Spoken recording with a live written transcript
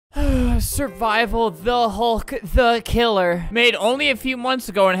Survival the Hulk the Killer. Made only a few months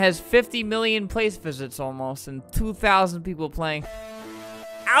ago and has 50 million place visits almost and 2,000 people playing.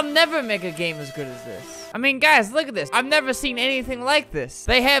 I'll never make a game as good as this. I mean, guys, look at this. I've never seen anything like this.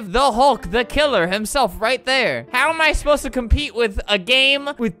 They have the Hulk, the Killer himself right there. How am I supposed to compete with a game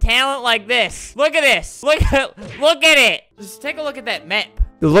with talent like this? Look at this. Look at it. Just take a look at that map.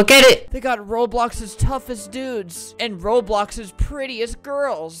 Look at it. They got Roblox's toughest dudes and Roblox's prettiest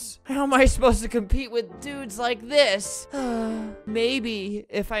girls. How am I supposed to compete with dudes like this? Maybe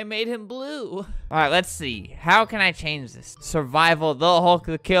if I made him blue. All right, let's see. How can I change this? Survival the Hulk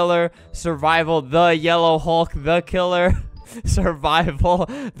the Killer. Survival the Yellow Hulk the Killer. Survival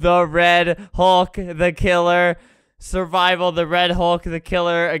the Red Hulk the Killer. Survival the Red Hulk the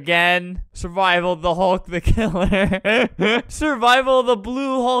Killer again. Survival the Hulk the Killer. Survival the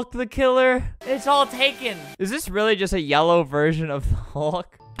Blue Hulk the Killer. It's all taken. Is this really just a yellow version of the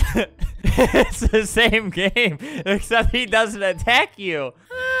Hulk? It's the same game, except he doesn't attack you.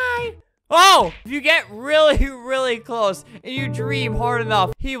 Hi. Oh, if you get really, really close and you dream hard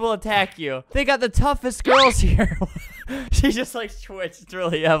enough, he will attack you. They got the toughest girls here. She just like twitched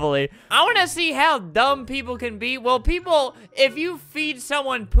really heavily. I want to see how dumb people can be. Well, people, if you feed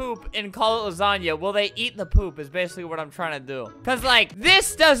someone poop and call it lasagna, will they eat the poop is basically what I'm trying to do. Because like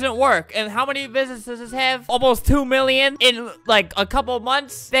this doesn't work. And how many visits does this have? Almost 2 million in like a couple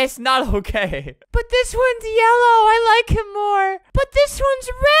months. That's not okay. But this one's yellow. I like him more. But this one's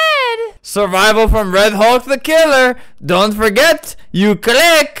red. Survival from Red Hulk the Killer. Don't forget, you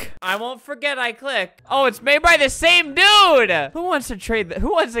click. I won't forget I click. Oh, it's made by the same dude. Who wants to trade that?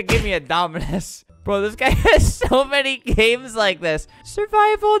 Who wants to give me a Dominus? Bro, this guy has so many games like this.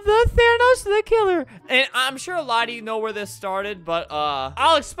 Survival the Thanos the Killer. And I'm sure a lot of you know where this started, but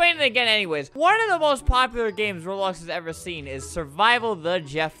I'll explain it again anyways. One of the most popular games Roblox has ever seen is Survival the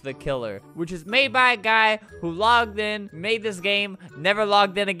Jeff the Killer, which is made by a guy who logged in, made this game, never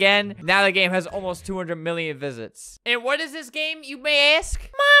logged in again. Now the game has almost 200 million visits. And what is this game, you may ask?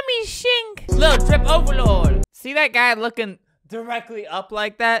 Mommy Shink. Little Trip Overlord. See that guy looking directly up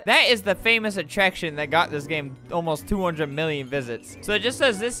like that? That is the famous attraction that got this game almost 200 million visits. So it just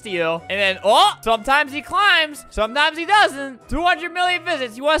says this to you, and then, oh, sometimes he climbs, sometimes he doesn't. 200 million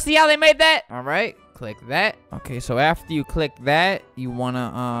visits. You want to see how they made that? All right, click that. Okay, so after you click that, you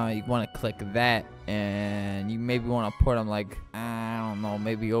wanna click that, and you maybe want to put them like, I don't know,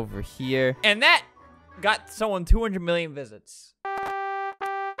 maybe over here. And that got someone 200 million visits.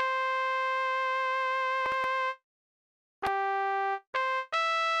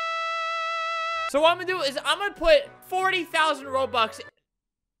 So what I'm gonna do is I'm gonna put 40,000 Robux.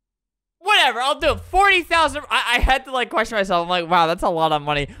 Whatever, I'll do it. 40,000. I had to like question myself. I'm like, wow, that's a lot of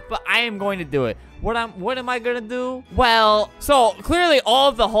money. But I am going to do it. What am I gonna do? Well, so clearly all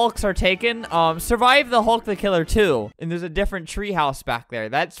of the Hulks are taken. Survive the Hulk the Killer 2. And there's a different treehouse back there.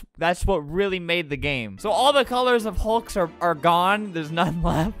 That's what really made the game. So all the colors of Hulks are gone. There's none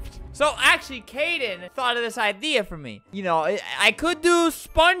left. So actually, Caden thought of this idea for me. You know, I could do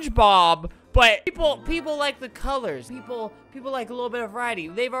SpongeBob. But people like the colors. People like a little bit of variety.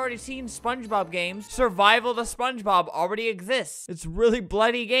 They've already seen SpongeBob games. Survival the SpongeBob already exists. It's a really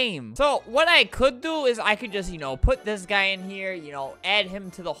bloody game. So what I could do is I could just, you know, put this guy in here, you know, add him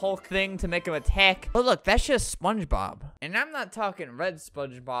to the Hulk thing to make him attack. But look, that's just SpongeBob. And I'm not talking red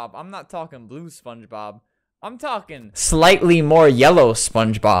SpongeBob. I'm not talking blue SpongeBob. I'm talking slightly more yellow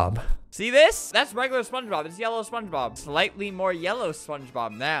SpongeBob. See this? That's regular SpongeBob. It's yellow SpongeBob. Slightly more yellow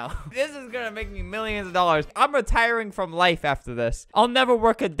SpongeBob now. This is gonna make me millions of dollars. I'm retiring from life after this. I'll never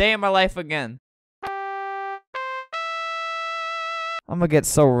work a day in my life again. I'm gonna get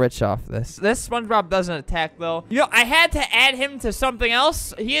so rich off this. This SpongeBob doesn't attack though. You know, I had to add him to something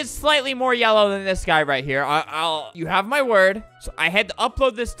else. He is slightly more yellow than this guy right here. You have my word. So I had to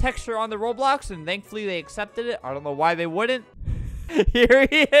upload this texture on the Roblox and thankfully they accepted it. I don't know why they wouldn't. Here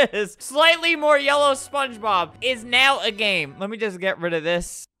he is. Slightly more yellow SpongeBob is now a game. Let me just get rid of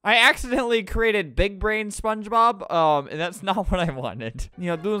this. I accidentally created Big Brain SpongeBob, and that's not what I wanted. You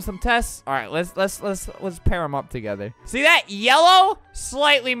know, doing some tests. All right, let's pair them up together. See that yellow?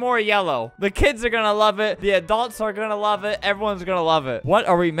 Slightly more yellow. The kids are gonna love it. The adults are gonna love it. Everyone's gonna love it. What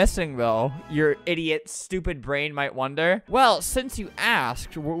are we missing though? Your idiot, stupid brain might wonder. Well, since you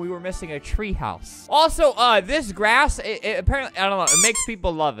asked, we were missing a treehouse. Also, this grass, it apparently, I don't know, it makes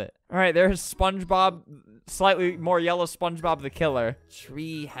people love it. All right, there's SpongeBob. Slightly more yellow SpongeBob the Killer.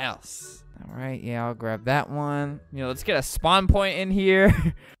 Tree house. All right, yeah, I'll grab that one. You know, let's get a spawn point in here.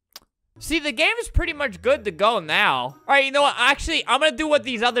 See, the game is pretty much good to go now. All right, you know what? Actually, I'm gonna do what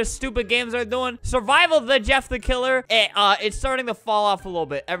these other stupid games are doing. Survival the Jeff the Killer. It's starting to fall off a little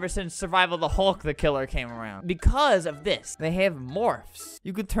bit ever since Survival the Hulk the Killer came around. Because of this, they have morphs.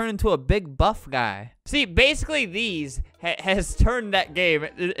 You could turn into a big buff guy. See, basically these has turned that game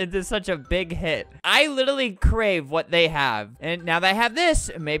into such a big hit. I literally crave what they have. And now that I have this,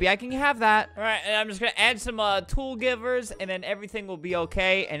 maybe I can have that. All right, and I'm just gonna add some tool givers, and then everything will be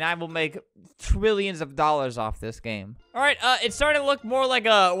okay, and I will make trillions of dollars off this game. All right, it's starting to look more like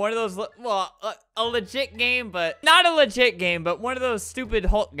one of those, a legit game, but not a legit game, but one of those stupid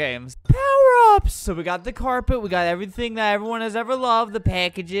Hulk games. Power-ups! So we got the carpet, we got everything that everyone has ever loved, the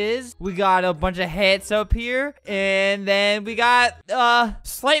packages, we got a bunch of hats up here, and then we got,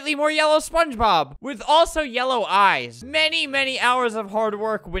 slightly more yellow SpongeBob, with also yellow eyes. Many, many hours of hard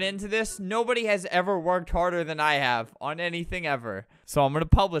work went into this. Nobody has ever worked harder than I have on anything ever. So I'm gonna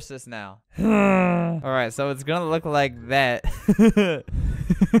publish this now. Alright, so it's gonna look like that.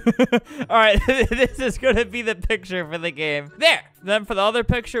 Alright, this is gonna be the picture for the game. There! Then for the other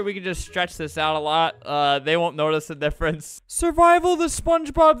picture, we can just stretch this out a lot. They won't notice the difference. Survival the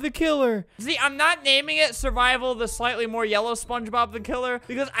SpongeBob the Killer. See, I'm not naming it Survival the slightly more yellow SpongeBob the Killer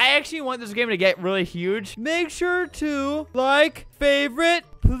because I actually want this game to get really huge. Make sure to like, favorite,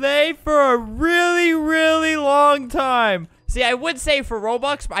 play for a really, really long time. See, I would say for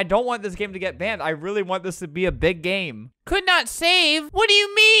Roblox, but I don't want this game to get banned. I really want this to be a big game. Could not save? What do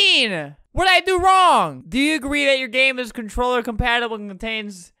you mean? What did I do wrong? Do you agree that your game is controller compatible and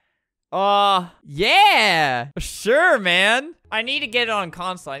contains... yeah. Sure, man. I need to get it on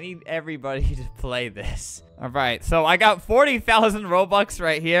console. I need everybody to play this. All right, so I got 40,000 Robux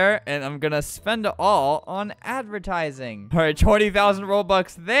right here, and I'm gonna spend it all on advertising. All right, 20,000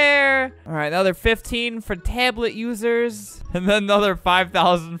 Robux there. All right, another 15 for tablet users, and then another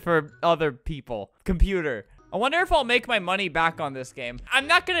 5,000 for other people. Computer. I wonder if I'll make my money back on this game. I'm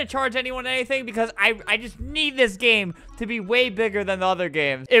not gonna charge anyone anything because I just need this game to be way bigger than the other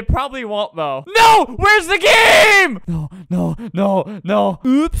games. It probably won't though. No! Where's the game? No.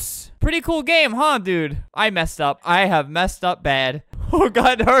 Oops. Pretty cool game, huh, dude? I messed up. I have messed up bad. Oh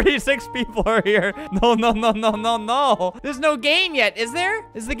god, 36 people are here. No. There's no game yet, is there?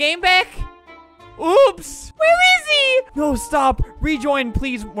 Is the game back? Oops! Where is he? No, stop. Rejoin,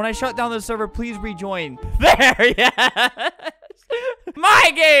 please. When I shut down the server, please rejoin. There, yes.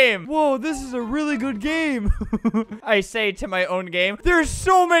 My game! Whoa, this is a really good game. I say to my own game, there's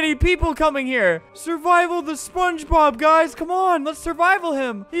so many people coming here. Survival the SpongeBob, guys. Come on, let's survival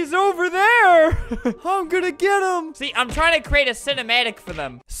him. He's over there. I'm gonna get him. See, I'm trying to create a cinematic for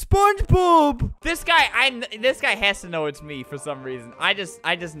them. SpongeBob! This guy has to know it's me for some reason. I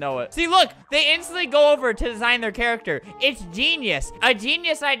just know it. See, look, they instantly go over to design their character. It's genius. A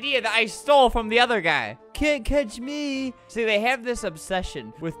genius idea that I stole from the other guy. Can't catch me. See, they have this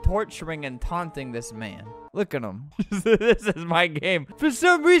obsession with torturing and taunting this man. Look at him. This is my game. For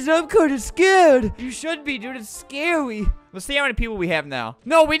some reason, I'm kind of scared. You should be, dude. It's scary. Let's see how many people we have now.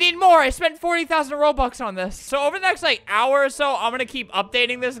 No, we need more. I spent 40,000 Robux on this. So over the next, hour or so, I'm going to keep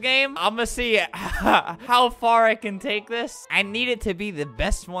updating this game. I'm going to see how far I can take this. I need it to be the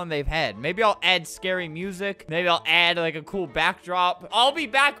best one they've had. Maybe I'll add scary music. Maybe I'll add, a cool backdrop. I'll be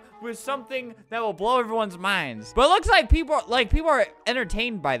back with something that will blow everyone's minds. But it looks like people are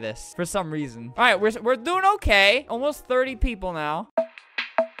entertained by this for some reason. All right, we're doing okay. Almost 30 people now.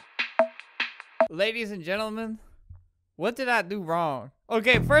 Ladies and gentlemen, what did I do wrong?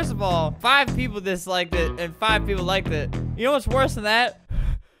 Okay, first of all, 5 people disliked it and 5 people liked it. You know what's worse than that?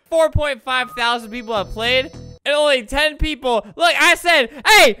 4.5 thousand people have played and only 10 people. Look, I said,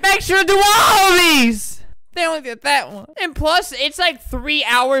 hey, make sure to do all of these. They only did that one. And plus, it's 3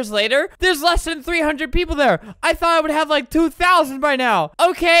 hours later. There's less than 300 people there. I thought I would have 2,000 by now.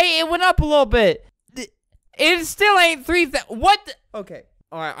 Okay, it went up a little bit. It still ain't 3,000. What? Okay.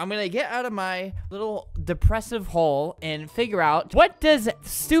 All right, I'm gonna get out of my little depressive hole and figure out what does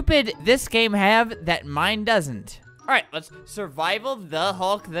stupid this game have that mine doesn't. All right, let's survival the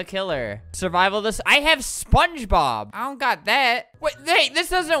Hulk the Killer. Survival this. I have SpongeBob. I don't got that. Wait, hey, this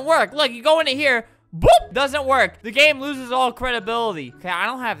doesn't work. Look, you go into here. Boop! Doesn't work. The game loses all credibility. Okay, I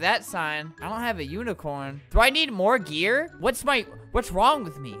don't have that sign. I don't have a unicorn. Do I need more gear? What's wrong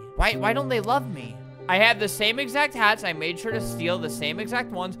with me? Why don't they love me? I have the same exact hats. I made sure to steal the same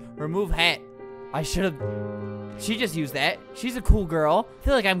exact ones. Remove hat. I should have. She just used that. She's a cool girl. I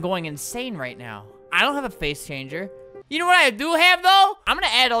feel like I'm going insane right now. I don't have a face changer. You know what I do have, though? I'm gonna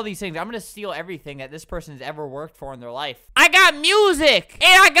add all these things. I'm gonna steal everything that this person's ever worked for in their life. I got music!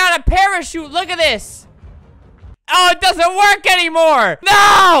 And I got a parachute! Look at this! Oh, it doesn't work anymore.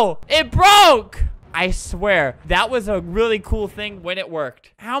 No, it broke. I swear, that was a really cool thing when it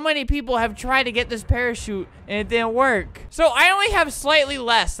worked. How many people have tried to get this parachute and it didn't work? So I only have slightly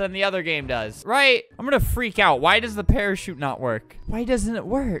less than the other game does, right? I'm gonna freak out. Why does the parachute not work? Why doesn't it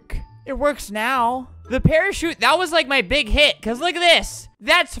work? It works now. The parachute, that was like my big hit, because look at this.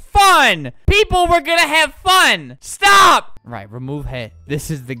 That's fun. People were gonna have fun. Stop. Right, remove head. This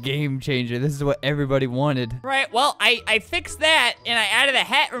is the game changer. This is what everybody wanted. Right, well, I fixed that, and I added a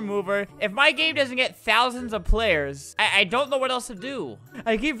hat remover. If my game doesn't get thousands of players, I don't know what else to do.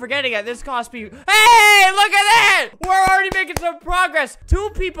 I keep forgetting that this cost me. Hey, look at that. We're already making some progress.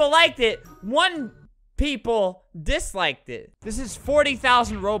 2 people liked it. 1 people disliked it. This is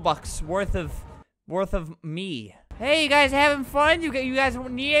 40,000 Robux worth of me. Hey, you guys having fun? You guys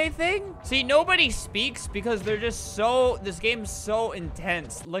need anything? See, nobody speaks because they're just so, this game's so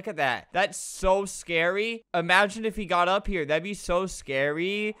intense. Look at that. That's so scary. Imagine if he got up here. That'd be so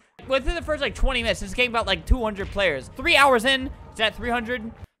scary. Within the first like 20 minutes, this game got like 200 players. 3 hours in, it's at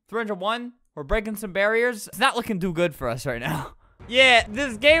 300, 301. We're breaking some barriers. It's not looking too good for us right now. Yeah,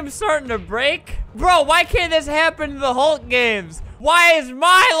 this game's starting to break. Bro, why can't this happen to the Hulk games? Why is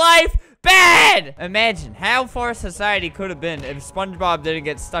my life bad? Imagine how far society could have been if SpongeBob didn't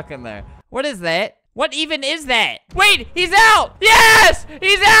get stuck in there. What is that? What even is that? Wait, he's out! Yes!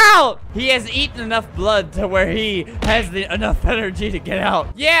 He's out! He has eaten enough blood to where he has enough energy to get out.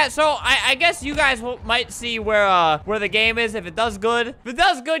 Yeah, so I guess you guys might see where the game is if it does good. If it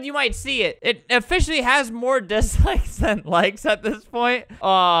does good, you might see it. It officially has more dislikes than likes at this point.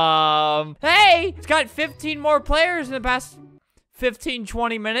 Hey! It's got 15 more players in the past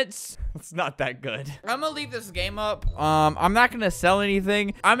 15-20 minutes. It's not that good. I'm gonna leave this game up. I'm not gonna sell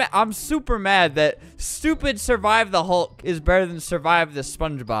anything. I'm super mad that stupid Survive the Hulk is better than Survive the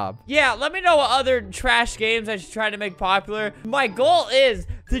SpongeBob. Yeah, let me know what other trash games I should try to make popular. My goal is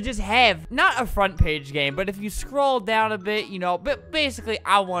to just have, not a front page game, but if you scroll down a bit, you know, but basically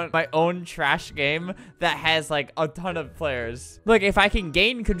I want my own trash game that has like a ton of players. Look, if I can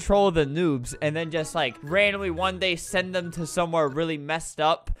gain control of the noobs and then just like randomly one day send them to somewhere really messed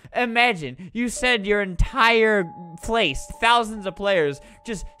up. Imagine you send your entire place, thousands of players,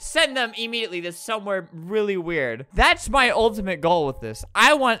 just send them immediately to somewhere really weird. That's my ultimate goal with this.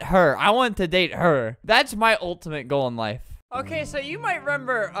 I want her. I want to date her. That's my ultimate goal in life. Okay, so you might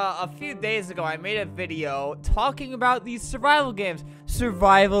remember a few days ago I made a video talking about these survival games.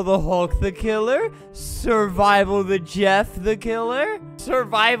 Survival the Hulk the Killer, Survival the Jeff the Killer,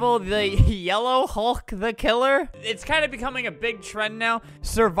 Survival the Yellow Hulk the Killer. It's kind of becoming a big trend now.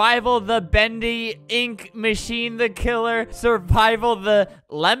 Survival the Bendy Ink Machine the Killer, Survival the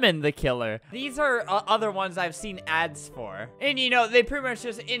Lemon the Killer. These are other ones I've seen ads for. And you know, they pretty much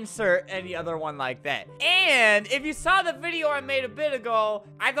just insert any other one like that. And if you saw the video I made a bit ago,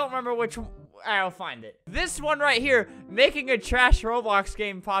 I don't remember which one. I'll find it. This one right here, making a trash Roblox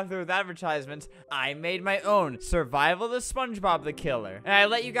game popular with advertisements. I made my own, Survival the SpongeBob the Killer. And I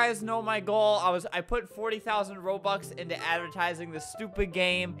let you guys know my goal. I put 40,000 Robux into advertising this stupid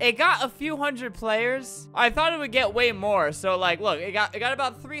game. It got a few hundred players. I thought it would get way more. So like, look, it got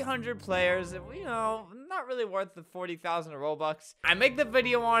about 300 players. You know, not really worth the 40,000 Robux. I make the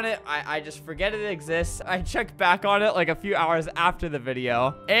video on it. I just forget it exists. I checked back on it like a few hours after the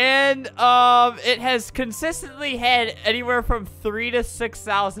video. And, it has consistently had anywhere from 3,000 to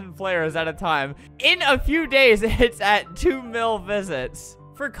 6,000 players at a time. In a few days, it's at 2 mil visits.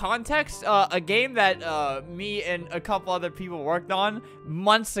 For context, a game that me and a couple other people worked on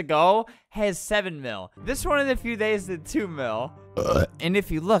months ago has 7 mil. This one in a few days did 2 mil. And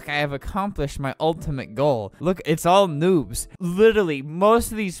if you look, I have accomplished my ultimate goal. Look, it's all noobs. Literally,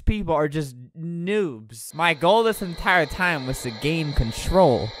 most of these people are just noobs. My goal this entire time was to gain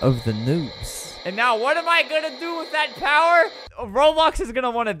control of the noobs. And now what am I gonna do with that power? Roblox is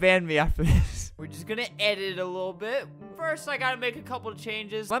gonna want to ban me after this. We're just gonna edit it a little bit. First, I gotta make a couple of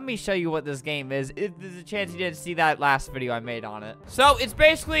changes. Let me show you what this game is. If there's a chance you didn't see that last video I made on it. So, it's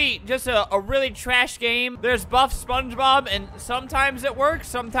basically just a really trash game. There's buff SpongeBob, and sometimes it works,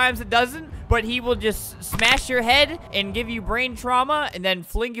 sometimes it doesn't. But he will just smash your head and give you brain trauma and then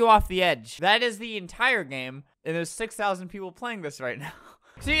fling you off the edge. That is the entire game. And there's 6,000 people playing this right now.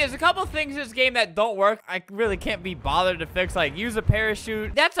 See, there's a couple things in this game that don't work. I really can't be bothered to fix, like use a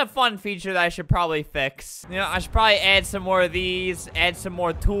parachute. That's a fun feature that I should probably fix. You know, I should probably add some more of these, add some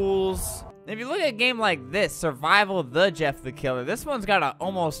more tools. If you look at a game like this, Survival the Jeff the Killer, this one's got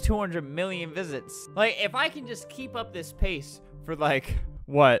almost 200 million visits. Like, if I can just keep up this pace for like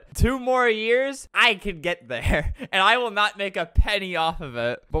What? 2 more years? I could get there. And I will not make a penny off of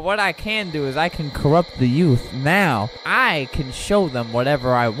it. But what I can do is I can corrupt the youth. Now, I can show them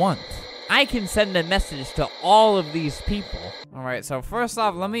whatever I want. I can send a message to all of these people. All right, so first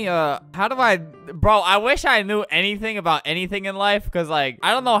off, let me, how do I, bro, I wish I knew anything about anything in life, because, like,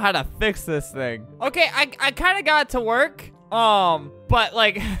 I don't know how to fix this thing. Okay, I kind of got it to work. But,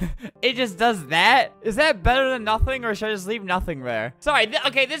 like, it just does that. Is that better than nothing, or should I just leave nothing there? Sorry,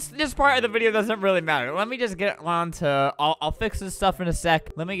 okay, this part of the video doesn't really matter. Let me just get on to, I'll fix this stuff in a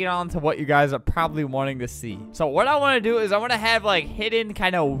sec. Let me get on to what you guys are probably wanting to see. So what I want to do is I want to have, like, hidden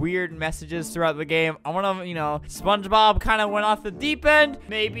kind of weird messages throughout the game. I want to, you know, SpongeBob kind of went off the deep end.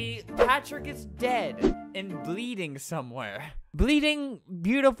 Maybe Patrick is dead and bleeding somewhere. Bleeding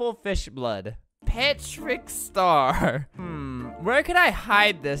beautiful fish blood. Patrick Star. Where could I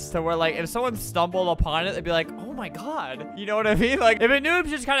hide this to where, like, if someone stumbled upon it, they'd be like, oh my god. You know what I mean? Like, if a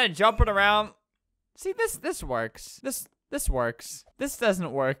noob's just kind of jumping around. See, this works. This works. This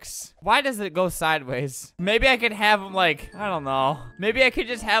doesn't work. Why does it go sideways? Maybe I could have him, like, I don't know. Maybe I could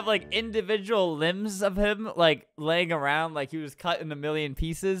just have, like, individual limbs of him, like, laying around like he was cut in a million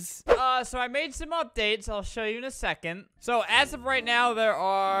pieces. So I made some updates. I'll show you in a second. So as of right now, there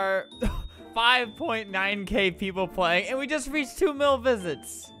are 5.9k people playing, and we just reached 2 mil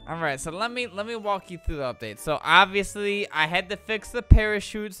visits. All right, so let me walk you through the update. So obviously, I had to fix the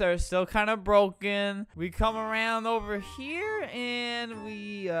parachutes that are still kind of broken. We come around over here, and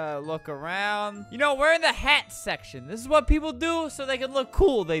we look around. You know, we're in the hat section. This is what people do so they can look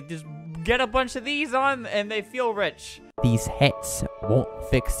cool. They just get a bunch of these on, and they feel rich. These hats won't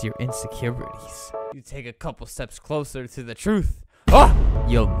fix your insecurities. You take a couple steps closer to the truth. Oh!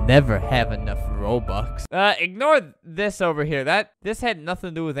 You'll never have enough Robux. Ignore this over here. This had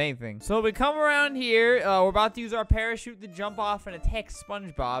nothing to do with anything. So we come around here. We're about to use our parachute to jump off and attack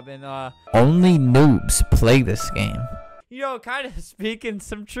SpongeBob. And, only noobs play this game. You know, kind of speaking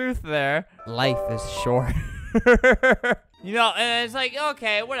some truth there. Life is short. You know, and it's like,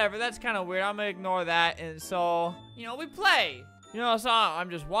 okay, whatever. That's kind of weird. I'm gonna ignore that. And so, you know, we play. You know, so I'm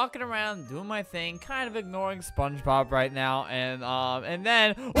just walking around, doing my thing, kind of ignoring SpongeBob right now, and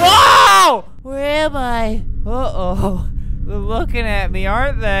then, whoa! Where am I? Uh-oh. They're looking at me,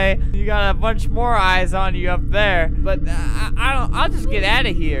 aren't they? You got a bunch more eyes on you up there. But, I'll just get out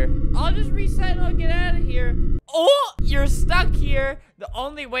of here. I'll just reset and I'll get out of here. Oh, you're stuck here. The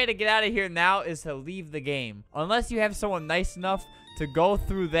only way to get out of here now is to leave the game. Unless you have someone nice enough to go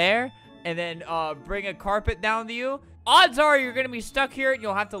through there and then, bring a carpet down to you. Odds are you're going to be stuck here and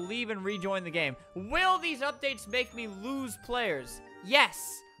you'll have to leave and rejoin the game. Will these updates make me lose players?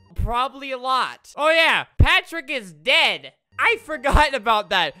 Yes. Probably a lot. Oh yeah, Patrick is dead. I forgot about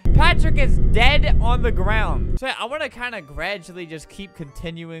that. Patrick is dead on the ground. So yeah, I want to kind of gradually just keep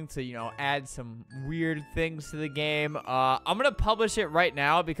continuing to, you know, add some weird things to the game. I'm going to publish it right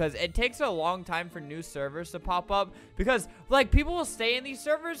now because it takes a long time for new servers to pop up. Because, like, people will stay in these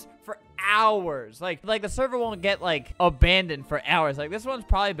servers for hours. Like the server won't get, like, abandoned for hours. Like, this one's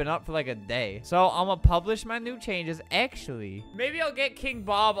probably been up for, like, a day. So I'm going to publish my new changes. Actually, maybe I'll get King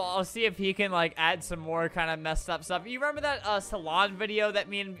Bob. I'll see if he can, like, add some more kind of messed up stuff. You remember that salon video that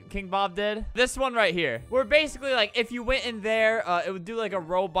me and King Bob did? This one right here. Where basically, like, if you went in there, it would do, like, a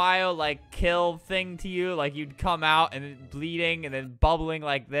robio, like, kill thing to you. Like, you'd come out and then bleeding and then bubbling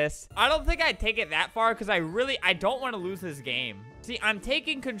like this. I don't think I'd take it that far because I don't want to lose this game. See, I'm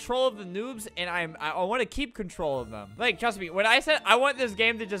taking control of the noobs, and I want to keep control of them. Like, trust me, when I said I want this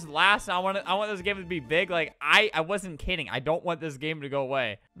game to just last, I want this game to be big, like, I wasn't kidding. I don't want this game to go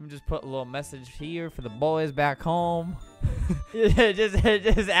away. Let me just put a little message here for the boys back home. just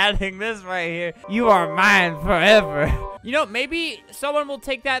adding this right here. You are mine forever. You know, maybe someone will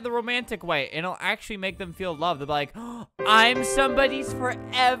take that the romantic way, and it'll actually make them feel loved. They'll be like, oh, I'm somebody's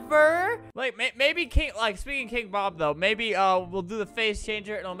forever. Like, maybe speaking of King Bob, though, maybe we'll do the face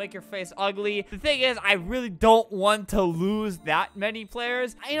changer, and it'll make your face ugly. The thing is, I really don't want to lose that many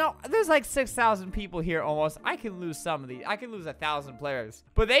players. You know, there's like 6,000 people here almost. I can lose some of these. I can lose 1,000 players.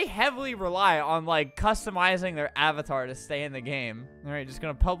 But they heavily rely on, like, customizing their avatar to stay in the game. All right, just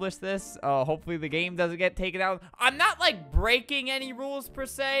gonna publish this. Hopefully the game doesn't get taken out. I'm not, like, breaking any rules per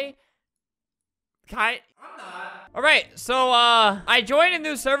se. I'm not. All right, so I joined a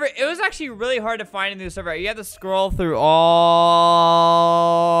new server. It was actually really hard to find a new server. You had to scroll through all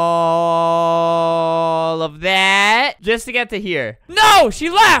of that just to get to here. No, she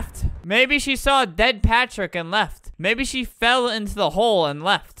left. Maybe she saw a dead Patrick and left. Maybe she fell into the hole and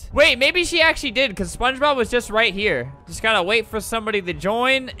left. Wait, maybe she actually did, because SpongeBob was just right here. Just gotta wait for somebody to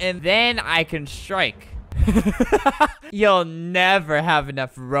join, and then I can strike. You'll never have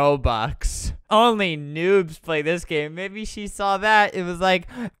enough Robux. Only noobs play this game. Maybe she saw that. It was like,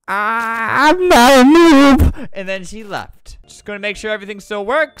 I'm not a noob. And then she left. Just gonna make sure everything still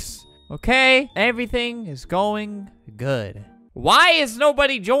works. Okay, everything is going good. Why is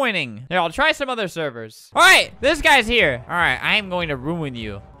nobody joining? Here, I'll try some other servers. All right, this guy's here. All right, I am going to ruin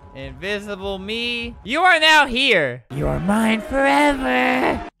you. Invisible me. You are now here. You are mine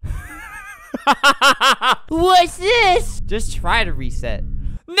forever. What's this? Just try to reset.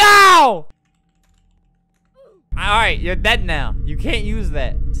 No! Alright, you're dead now. You can't use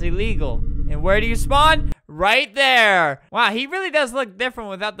that. It's illegal. And where do you spawn? Right there. Wow, he really does look different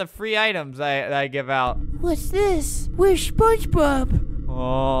without the free items that I give out. What's this? Where's SpongeBob?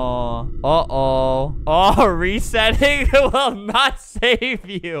 Oh. Uh-oh. Oh, resetting will not save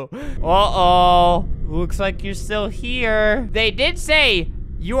you. Uh-oh. Looks like you're still here. They did say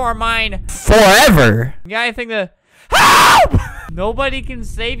you are mine forever. Yeah, I think the... Help! Nobody can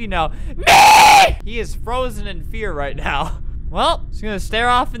save you now. Me! He is frozen in fear right now. Well, he's gonna stare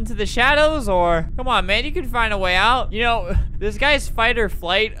off into the shadows, or... Come on, man, you can find a way out. You know, this guy's fight or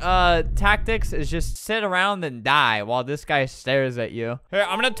flight tactics is just sit around and die while this guy stares at you. Here,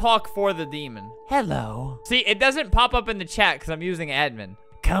 I'm gonna talk for the demon. Hello. See, it doesn't pop up in the chat because I'm using admin.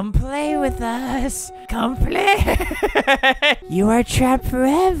 Come play with us. Come play. You are trapped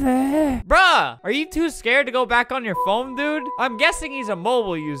forever. Bruh, are you too scared to go back on your phone, dude? I'm guessing he's a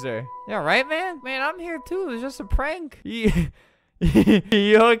mobile user. Yeah, right, man? Man, I'm here too. It's just a prank. You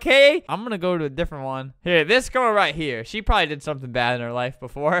okay? I'm gonna go to a different one. Here, this girl right here. She probably did something bad in her life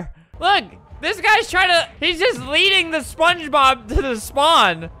before. Look, this guy's trying to... He's just leading the SpongeBob to the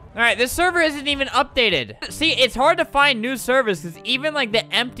spawn. All right, this server isn't even updated. See, it's hard to find new servers because even like the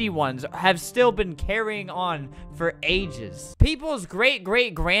empty ones have still been carrying on for ages. People's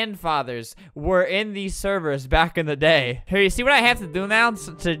great-great-grandfathers were in these servers back in the day. Here, you see what I have to do now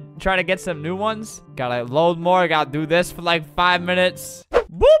to try to get some new ones? Gotta load more, gotta do this for like 5 minutes.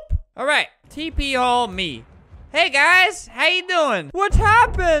 Boop! All right, TP all me. Hey guys, how you doing? What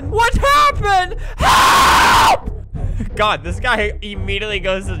happened? What happened? Help! God, this guy immediately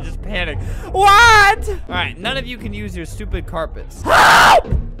goes to just panic. What? All right, none of you can use your stupid carpets. Help!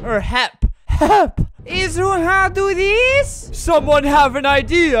 Or hep. Hep. Is who how do this? Someone have an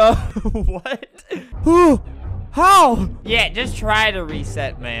idea. What? Who? How? Yeah, just try to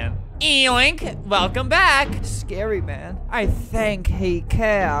reset, man. Eoink, welcome back. Scary, man. I think he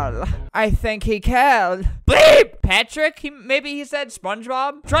killed. I think he killed. Bleep! Patrick? Maybe he said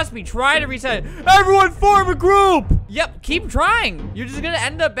SpongeBob? Trust me, try to reset it. Everyone form a group! Yep, keep trying. You're just gonna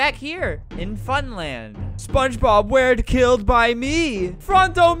end up back here in Funland. SpongeBob, where killed by me?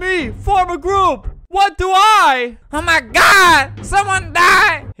 Fronto me, form a group. What do I? Oh my God, someone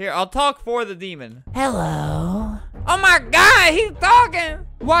die. Here, I'll talk for the demon. Hello. Oh my God, he's talking.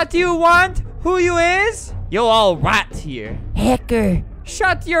 What do you want? Who you is? You'll all rot here. Hacker.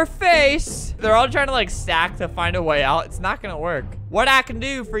 Shut your face. They're all trying to like stack to find a way out. It's not gonna work. What I can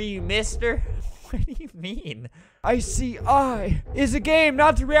do for you, mister? What do you mean? I see I is a game,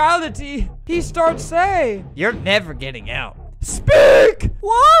 not reality. He starts saying. You're never getting out. Speak!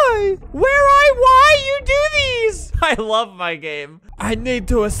 Why? Why you do these? I love my game. I need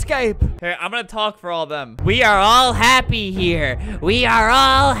to escape. Here, I'm gonna talk for all of them. We are all happy here. We are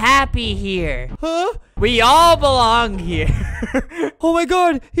all happy here. Huh? We all belong here. Oh my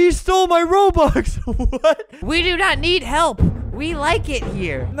God, he stole my Robux. What? We do not need help. We like it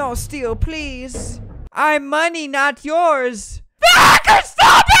here. No, steal, please. I'm money, not yours. Hacker,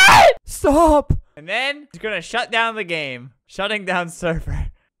 stop it! Stop. And then he's gonna shut down the game. Shutting down server.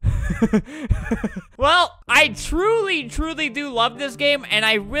 Well, I truly do love this game, and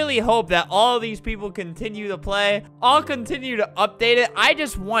I really hope that all these people continue to play. I'll continue to update it. I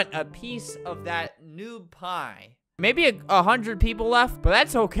just want a piece of that noob pie. Maybe 100 people left, but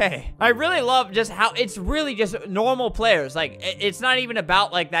that's okay. I really love just how it's really just normal players. Like, it's not even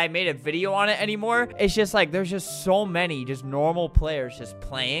about like that I made a video on it anymore. It's just like there's just so many just normal players just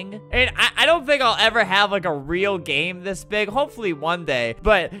playing. And I don't think I'll ever have like a real game this big. Hopefully one day.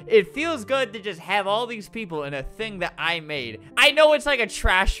 But it feels good to just have all these people in a thing that I made. I know it's like a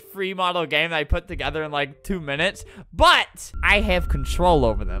trash free model game that I put together in like 2 minutes, but I have control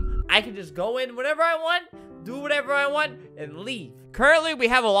over them. I can just go in whenever I want, do whatever I want, and leave. Currently, we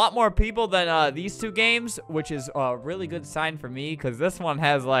have a lot more people than these two games, which is a really good sign for me because this one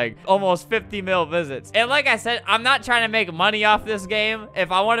has like almost 50 mil visits. And like I said, I'm not trying to make money off this game.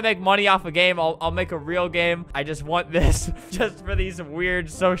 If I want to make money off a game, I'll make a real game. I just want this just for these weird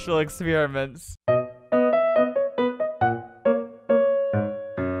social experiments.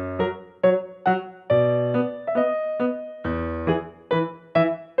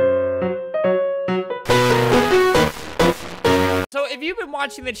 been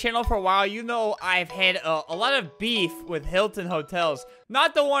watching the channel for a while, you know I've had a lot of beef with Hilton hotels.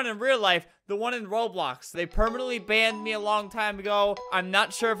 Not the one in real life, the one in Roblox. They permanently banned me a long time ago. I'm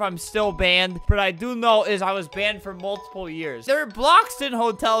not sure if I'm still banned, but I do know is I was banned for multiple years. There are Bloxton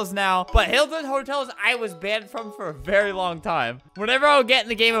hotels now, but Hilton hotels I was banned from for a very long time. Whenever I would get in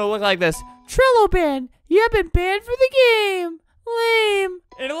the game, it would look like this. Trello ban, you have been banned for the game. Lame.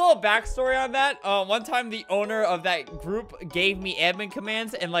 And a little backstory on that, one time the owner of that group gave me admin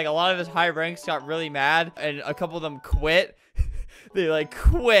commands, and like a lot of his high ranks got really mad, and a couple of them quit. They like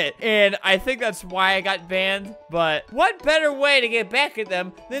quit, and I think that's why I got banned. But what better way to get back at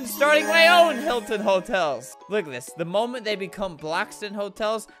them than starting my own Hilton hotels? Look at this. The moment they become Bloxton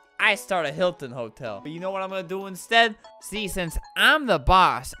hotels, I start a Hilton hotel. But you know what I'm gonna do instead? See, since I'm the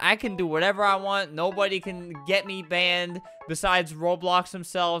boss, I can do whatever I want. Nobody can get me banned besides Roblox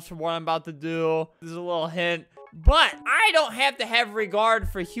themselves for what I'm about to do. This is a little hint. But I don't have to have regard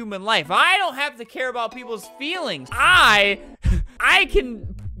for human life. I don't have to care about people's feelings. I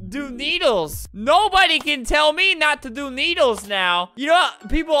can do needles. Nobody can tell me not to do needles now. You know what?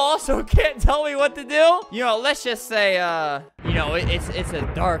 People also can't tell me what to do. You know, let's just say, you know, it's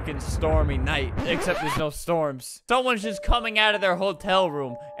a dark and stormy night, except there's no storms. Someone's just coming out of their hotel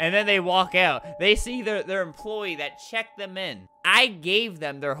room, and then they walk out. They see their employee that checked them in. I gave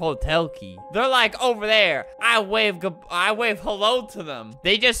them their hotel key. They're like over there. I wave hello to them.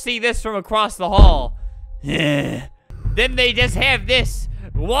 They just see this from across the hall. Then they just have this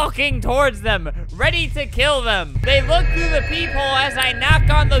walking towards them, ready to kill them. They look through the peephole as I knock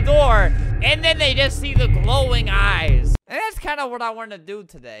on the door, and then they just see the glowing eyes. And that's kind of what I want to do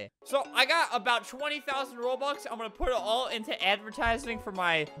today. So I got about 20,000 Robux. I'm going to put it all into advertising for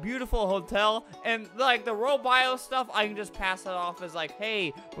my beautiful hotel. And like the Robio stuff, I can just pass it off as like,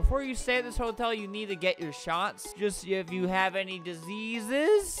 hey, before you stay at this hotel, you need to get your shots. Just if you have any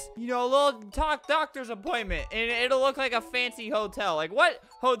diseases, you know, a little doctor's appointment. And it'll look like a fancy hotel. Like what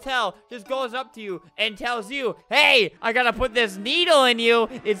hotel just goes up to you and tells you, hey, I got to put this needle in you.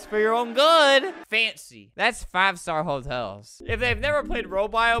 It's for your own good. Fancy. That's 5-star hotel. If they've never played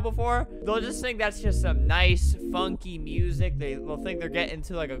Robio before, they'll just think that's just some nice, funky music. They'll think they're getting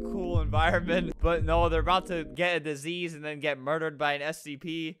into like a cool environment, but no, they're about to get a disease and then get murdered by an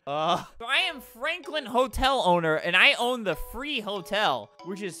SCP. So I am Franklin Hotel owner, and I own the free hotel,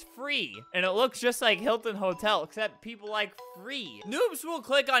 which is free, and it looks just like Hilton Hotel, except people like free. Noobs will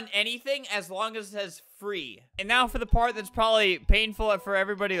click on anything as long as it says free. And now for the part that's probably painful for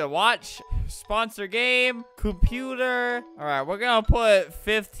everybody to watch. Sponsor game, computer. All right, we're gonna put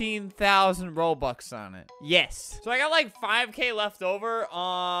 15,000 Robux on it. Yes. So I got like 5K left over.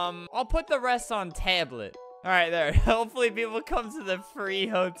 I'll put the rest on tablet. All right, there. Hopefully people come to the free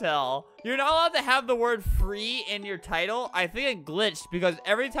hotel. You're not allowed to have the word free in your title. I think it glitched because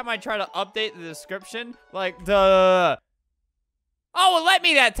every time I try to update the description, like oh, it let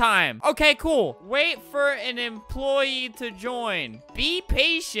me that time. Okay, cool. Wait for an employee to join. Be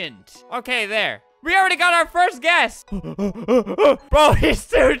patient. Okay, there. We already got our first guest. Bro, he's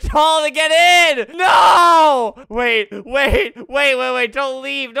too tall to get in. No! Wait. Don't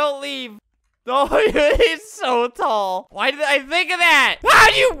leave. Oh, he's so tall. Why did I think of that?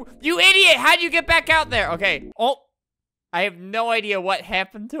 How'd you idiot. How'd you get back out there? Okay. Oh, I have no idea what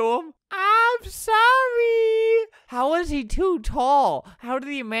happened to him. I'm sorry. How is he too tall? How did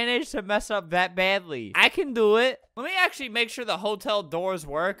he manage to mess up that badly? I can do it. Let me actually make sure the hotel doors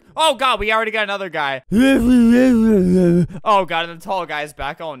work. Oh, God, we already got another guy. Oh, God, and the tall guy's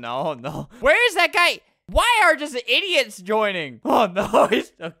back. Oh, no. Where is that guy? Why are just idiots joining? Oh, no,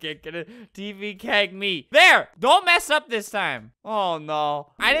 he's okay. Gonna TV keg me. There, don't mess up this time. Oh,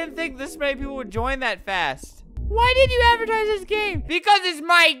 no. I didn't think this many people would join that fast. Why did you advertise this game? Because it's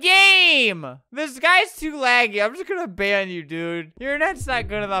my game. This guy's too laggy. I'm just gonna ban you, dude. Your internet's not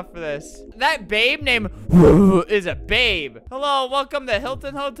good enough for this. That babe named is a babe. Hello, welcome to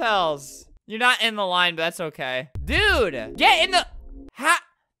Hilton Hotels. You're not in the line, but that's okay. Dude, get in the...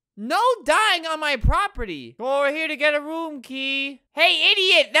 No dying on my property. Go over here to get a room key. Hey,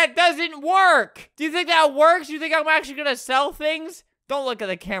 idiot, that doesn't work. Do you think that works? Do you think I'm actually gonna sell things? Don't look at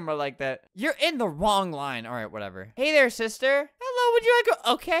the camera like that. You're in the wrong line. All right, whatever. Hey there, sister. Hello, would you like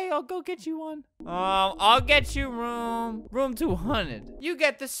a... Okay, I'll go get you one. I'll get you room 200. You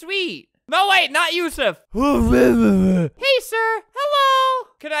get the suite. No, wait, not Yusuf. Hey, sir. Hello.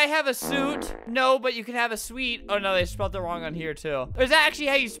 Could I have a suit? No, but you can have a suite. Oh, no, they spelled it wrong on here, too. Is that actually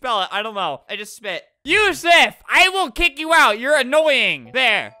how you spell it? I don't know. I just spit. Yusuf, I will kick you out. You're annoying.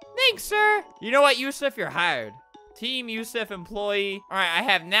 There. Thanks, sir. You know what, Yusuf? You're hired. Team Yusuf employee. All right, I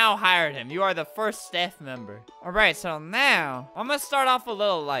have now hired him. You are the first staff member. All right, so now I'm gonna start off a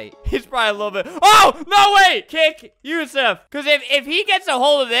little light. He's probably a little bit. Oh, no, wait. Kick Yusuf. Because if he gets a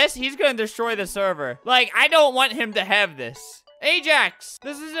hold of this, he's gonna destroy the server. Like, I don't want him to have this. Ajax,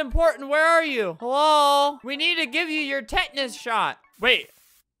 this is important. Where are you? Hello? We need to give you your tetanus shot. Wait.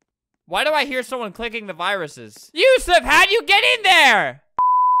 Why do I hear someone clicking the viruses? Yusuf, how'd you get in there?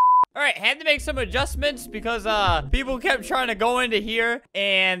 All right, had to make some adjustments because people kept trying to go into here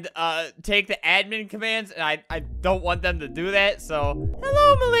and take the admin commands, and I don't want them to do that, so.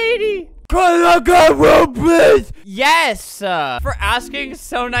 Hello, milady. Can I get room, please? Yes, for asking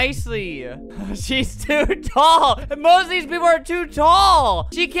so nicely. She's too tall. And most of these people are too tall.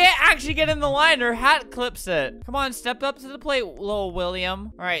 She can't actually get in the line. Her hat clips it. Come on, step up to the plate, little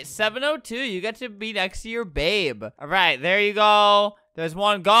William. All right, 702. You get to be next to your babe. All right, there you go. There's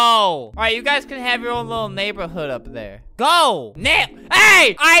one. Go. All right, you guys can have your own little neighborhood up there. Go.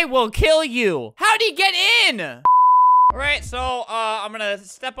 Hey, I will kill you. How'd he get in? All right, so I'm gonna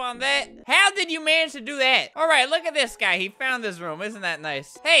step on that. How did you manage to do that? All right, look at this guy. He found this room. Isn't that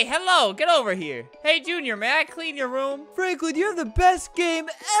nice? Hey, hello. Get over here. Hey, Junior, may I clean your room? Franklin, you have the best game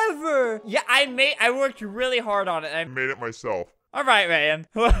ever. Yeah, I worked really hard on it. I made it myself. All right, man.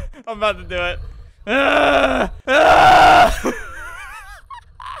 I'm about to do it.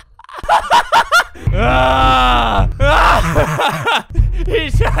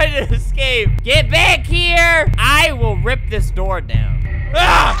 He's trying to escape. Get back here. I will rip this door down.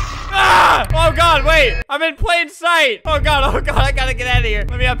 Oh God, wait. I'm in plain sight. Oh God, I gotta get out of here.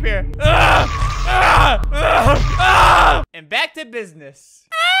 Let me up here. And back to business.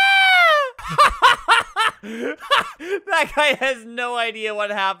 That guy has no idea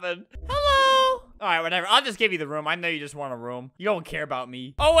what happened. Hello. All right, whatever. I'll just give you the room. I know you just want a room. You don't care about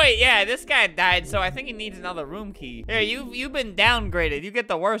me. Oh, wait. Yeah, this guy died, so I think he needs another room key. Here, you've been downgraded. You get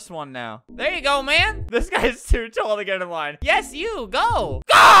the worst one now. There you go, man. This guy's too tall to get in line. Yes, you. Go.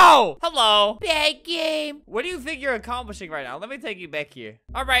 Go! Hello. Bad game. What do you think you're accomplishing right now? Let me take you back here.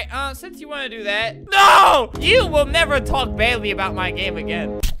 All right, since you want to do that. No! You will never talk badly about my game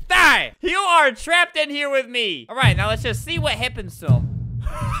again. Die! You are trapped in here with me. All right, now let's just see what happens to him.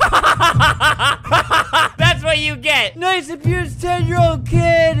 That's what you get. Nice abused 10-year-old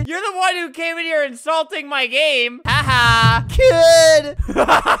kid. You're the one who came in here insulting my game. Haha. Kid. Who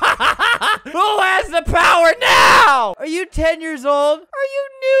has the power now? Are you 10 years old? Are you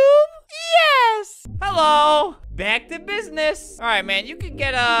noob? Yes. Hello. Back to business. All right, man. You can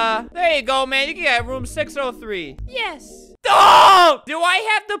get there you go, man. You can get room 603. Yes. Oh! Do I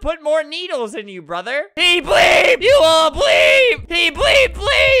have to put more needles in you, brother? He bleep! You will bleep! He bleep,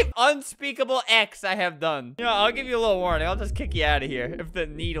 bleep! Unspeakable X I have done. You know, I'll give you a little warning. I'll just kick you out of here if the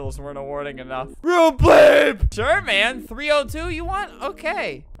needles weren't a warning enough. Real bleep! Sure, man. 302 you want?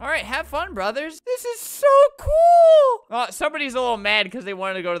 Okay. All right, have fun, brothers. This is so cool! Oh, somebody's a little mad because they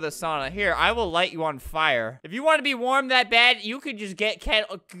wanted to go to the sauna. Here, I will light you on fire. If you want to be warm that bad, you could just get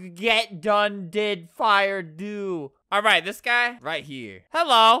done, did, fire, do. All right, this guy right here.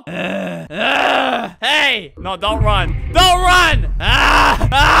 Hello. Hey. No, don't run. Don't run. Did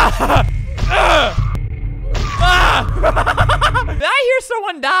I hear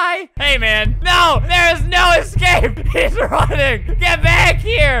someone die? Hey, man. No, there is no escape. He's running. Get back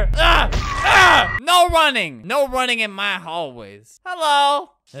here. No running. No running in my hallways.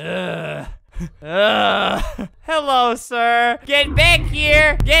 Hello. Hello, sir. Get back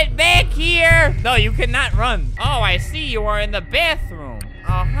here. Get back here. No, you cannot run. Oh, I see you are in the bathroom.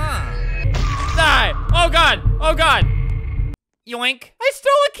 Uh-huh. Die. Oh, God. Oh, God. Yoink. I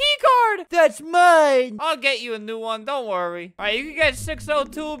stole a key card. That's mine. I'll get you a new one. Don't worry. All right, you can get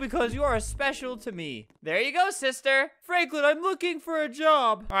 602 because you are special to me. There you go, sister. Franklin, I'm looking for a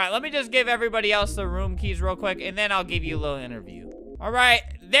job. All right, let me just give everybody else the room keys real quick, and then I'll give you a little interview. All right,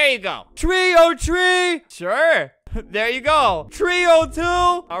 there you go. Trio tree. Sure. There you go. Trio 2.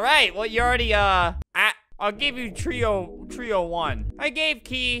 All right, well, you already, I'll give you trio 1. I gave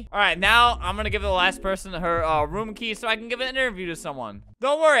key. All right, now I'm gonna give the last person her room key so I can give an interview to someone.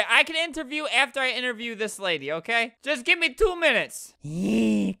 Don't worry, I can interview after I interview this lady, okay? Just give me 2 minutes.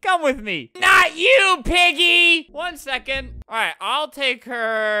 Come with me. Not you, piggy! 1 second. All right, I'll take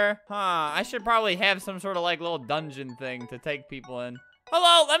her. I should probably have some sort of like little dungeon thing to take people in.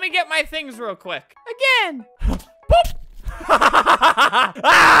 Hello, let me get my things real quick. Again. Boop.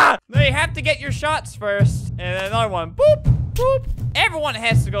 Ah! No, you have to get your shots first. And another one. Boop, boop. Everyone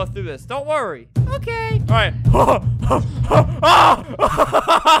has to go through this. Don't worry. Okay. All right.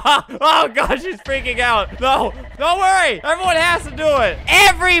 Oh, gosh, she's freaking out. No, don't worry. Everyone has to do it.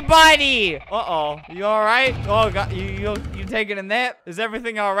 Everybody. Uh-oh. You all right? Oh, God, you taking a nap? Is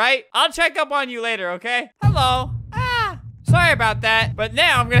everything all right? I'll check up on you later, okay? Hello. Sorry about that. But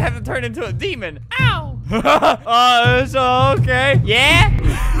now I'm gonna have to turn into a demon. Ow. It's okay. Yeah?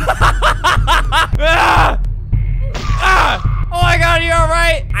 Oh my God, you all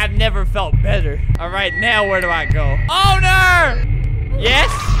right? I've never felt better. All right, now where do I go? Owner! Yes?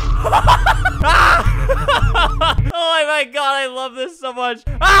 Oh my God, I love this so much.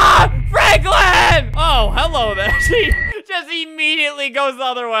 Franklin! Oh, hello there. She just immediately goes the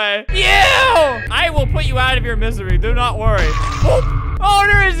other way. You! I will put you out of your misery. Do not worry.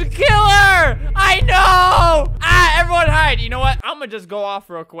 Owner is a killer! I know! Everyone hide. You know what? I'm gonna just go off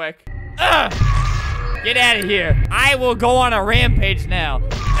real quick. Get out of here. I will go on a rampage now.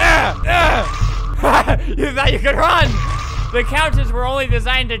 You thought you could run. The couches were only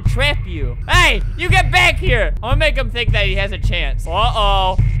designed to trap you. Hey, you get back here. I'm gonna make him think that he has a chance.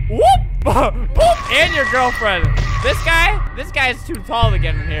 Uh-oh. Whoop! Boop! And your girlfriend. This guy's too tall to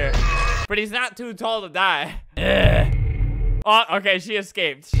get in here. But he's not too tall to die. Oh, okay, she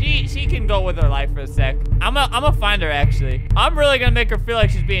escaped. She can go with her life for a sec. I'm gonna find her, actually. I'm really gonna make her feel like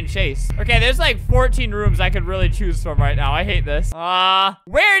she's being chased. Okay, there's like 14 rooms I could really choose from right now. I hate this.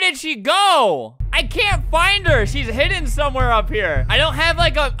 Where did she go? I can't find her. She's hidden somewhere up here. I don't have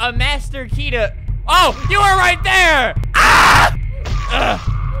like a master key to... Oh, you were right there.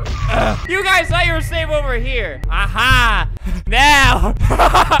 You guys thought you were safe over here. Aha. Now.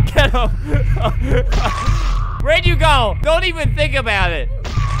 Get him. Where'd you go? Don't even think about it.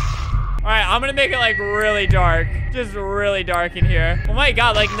 All right, I'm gonna make it like really dark. Just really dark in here. Oh my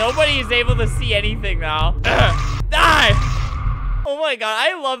God, like nobody is able to see anything now. Die! Oh my God,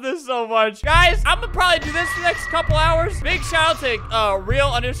 I love this so much. Guys, I'm gonna probably do this for the next couple hours. Big shout out to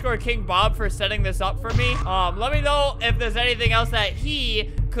real_King Bob for setting this up for me. Let me know if there's anything else that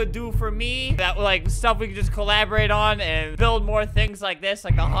he could do for me, that like stuff we could just collaborate on and build more things like this,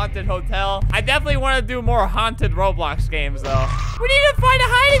 like the haunted hotel. I definitely want to do more haunted Roblox games though. We need to find a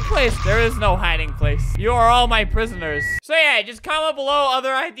hiding place. There is no hiding place. You are all my prisoners. So yeah, just comment below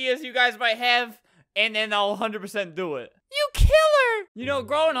other ideas you guys might have, and then I'll 100% do it. You killer! You know,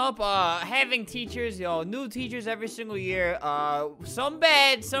 growing up, having teachers, you know, new teachers every single year, some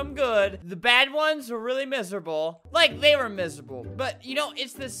bad, some good. The bad ones were really miserable. Like, they were miserable. But, you know,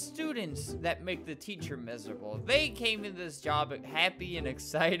 it's the students that make the teacher miserable. They came into this job happy and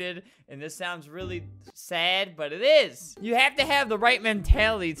excited, and this sounds really sad, but it is. You have to have the right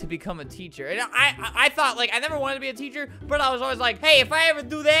mentality to become a teacher. And I thought, like, I never wanted to be a teacher, but I was always like, hey, if I ever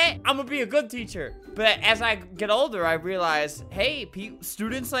do that, I'm gonna be a good teacher. But as I get older, I realize, hey,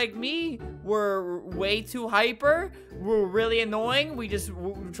 students like me were way too hyper. We're really annoying. We're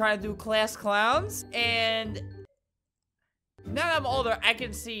trying to do class clowns. And now that I'm older, I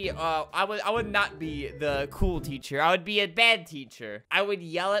can see I would not be the cool teacher. I would be a bad teacher. I would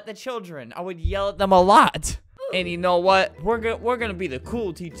yell at the children. I would yell at them a lot. And you know what? We're gonna be the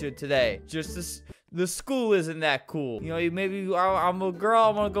cool teacher today. Just this. The school isn't that cool. You know, maybe I'm a girl,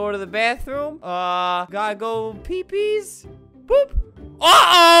 I'm gonna go to the bathroom. Gotta go pee-pees. Boop.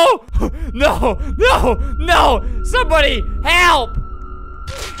 Uh-oh! No! Somebody help!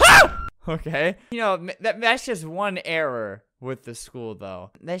 Ah! Okay. You know, that's just one error with the school,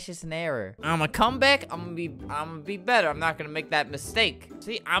 though. That's just an error. I'm gonna come back. I'm gonna be better. I'm not gonna make that mistake.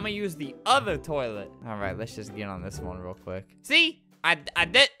 See, I'm gonna use the other toilet. All right, let's just get on this one real quick. See, I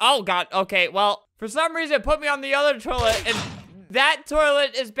did. Oh God. Okay. Well, for some reason, it put me on the other toilet, and that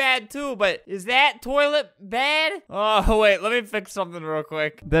toilet is bad too, but is that toilet bad? Oh, wait, let me fix something real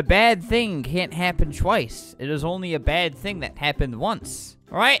quick. The bad thing can't happen twice. It is only a bad thing that happened once.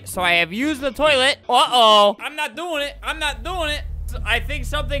 All right, so I have used the toilet. Uh-oh. I'm not doing it. I think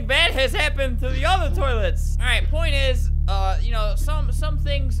something bad has happened to the other toilets. All right, point is, you know, some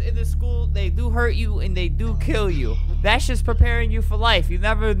things in the school, they do hurt you and they do kill you. That's just preparing you for life. You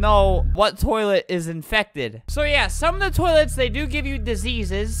never know what toilet is infected. So yeah, some of the toilets, they do give you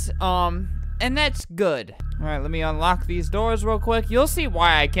diseases, and that's good. All right, let me unlock these doors real quick. You'll see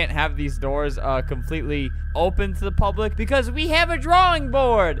why I can't have these doors completely open to the public because we have a drawing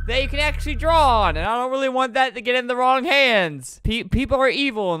board that you can actually draw on, and I don't really want that to get in the wrong hands. People are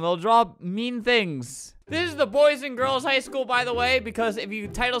evil, and they'll draw mean things. This is the Boys and Girls High School, by the way, because if you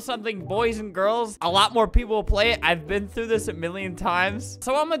title something Boys and Girls, a lot more people will play it. I've been through this a million times.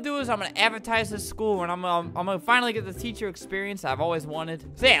 So what I'm gonna do is I'm gonna advertise this school, and I'm gonna finally get the teacher experience I've always wanted.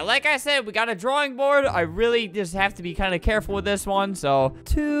 So yeah, like I said, we got a drawing board. I really just have to be kind of careful with this one. So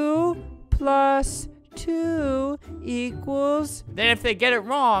 2 plus 2 equals. Then if they get it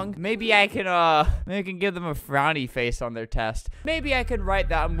wrong, maybe I can give them a frowny face on their test. Maybe I can write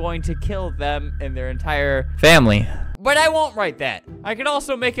that I'm going to kill them and their entire family. But I won't write that. I can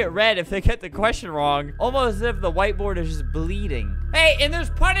also make it red if they get the question wrong, almost as if the whiteboard is just bleeding. Hey, and there's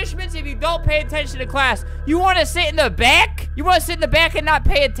punishments if you don't pay attention to class. You want to sit in the back? You want to sit in the back and not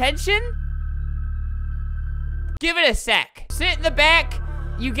pay attention? Give it a sec. Sit in the back,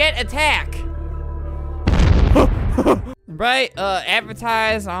 you get attack. Right,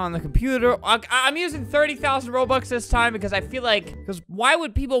 advertise on the computer. I'm using 30,000 Robux this time because I feel like, why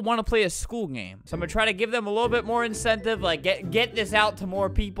would people want to play a school game? So I'm gonna try to give them a little bit more incentive, like get this out to more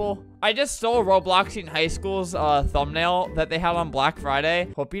people. I just stole Robloxian High School's thumbnail that they had on Black Friday.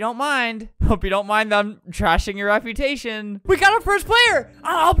 Hope you don't mind. Hope you don't mind them trashing your reputation. We got our first player.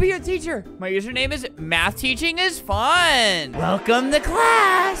 I'll be your teacher. My username is Math Teaching is Fun. Welcome to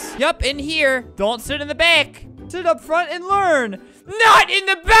class. Yup, in here. Don't sit in the back. Sit up front and learn. Not in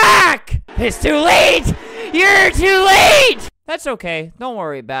the back! It's too late! You're too late! That's okay. Don't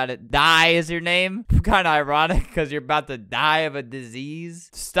worry about it. Die is your name. Kind of ironic because you're about to die of a disease.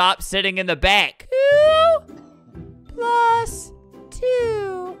 Stop sitting in the back. 2 plus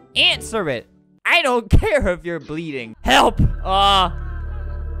 2. Answer it. I don't care if you're bleeding. Help! Stop!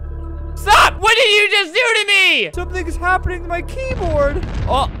 What did you just do to me? Something's happening to my keyboard.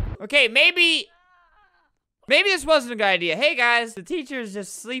 Oh, okay, maybe this wasn't a good idea. Hey guys, the teacher's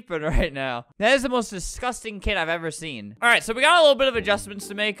just sleeping right now. That is the most disgusting kid I've ever seen. All right, so we got a little bit of adjustments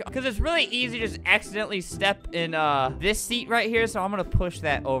to make because it's really easy to just accidentally step in this seat right here. So I'm gonna push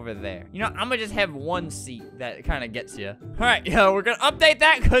that over there. You know, I'm gonna just have one seat that kind of gets you. All right, yeah, we're gonna update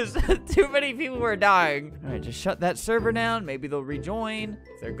that because too many people were dying. All right, just shut that server down. Maybe they'll rejoin.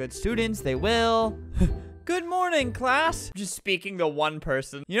 If they're good students, they will. Good morning, class. Just speaking to one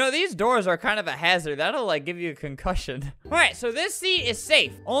person. You know, these doors are kind of a hazard. That'll, like, give you a concussion. All right, so this seat is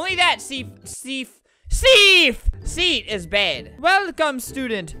safe. Only that seat is bad. Welcome,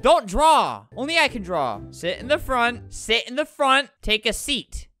 student. Don't draw. Only I can draw. Sit in the front. Sit in the front. Take a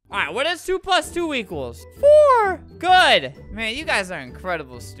seat. All right, what does 2 plus 2 equals? 4. Good. Man, you guys are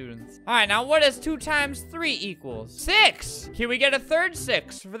incredible students. All right, now what does 2 times 3 equals? 6. Can we get a third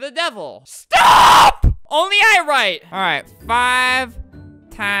 6 for the devil? Stop! Only I write. All right, 5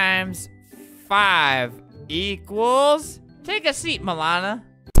 times 5 equals. Take a seat, Milana.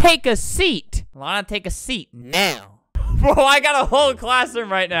 Take a seat. Milana, take a seat now. Bro, I got a whole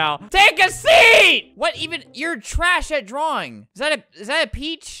classroom right now. Take a seat! What even? You're trash at drawing. Is that a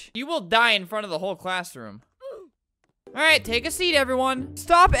peach? You will die in front of the whole classroom. All right, take a seat, everyone.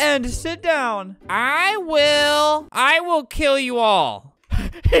 Stop and sit down. I will kill you all.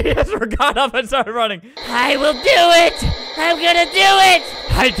 He just got up and started running. I will do it. I'm gonna do it.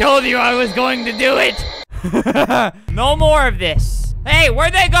 I told you I was going to do it. No more of this. Hey,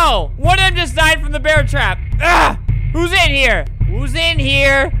 where'd they go? One of them just died from the bear trap. Ah! Who's in here? Who's in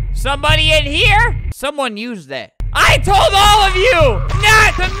here? Somebody in here? Someone used that. I told all of you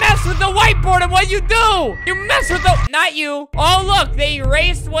not to mess with the whiteboard and what you do. You mess with the... Not you. Oh, look, they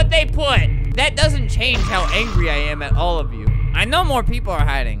erased what they put. That doesn't change how angry I am at all of you. I know more people are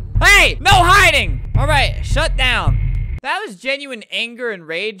hiding. Hey, no hiding. All right, shut down. That was genuine anger and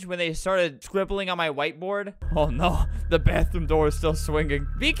rage when they started scribbling on my whiteboard. Oh no, the bathroom door is still swinging.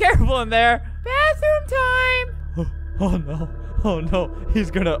 Be careful in there. Bathroom time. Oh no. Oh no, he's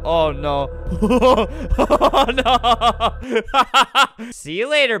gonna, oh no. Oh no. See you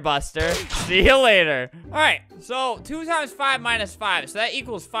later, Buster. See you later. All right, so 2 times 5 minus 5. So that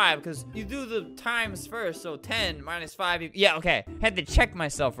equals 5 because you do the times first. So 10 minus 5. Yeah, okay. Had to check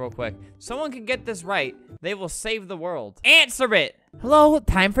myself real quick. Someone can get this right. They will save the world. Answer it. Hello,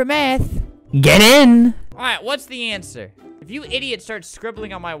 time for math. Get in. All right, what's the answer? If you idiots start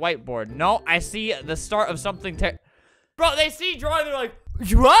scribbling on my whiteboard. No, I see the start of something Bro, they see drawing, they're like,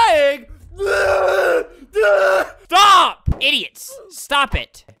 drawing? Stop! Idiots, stop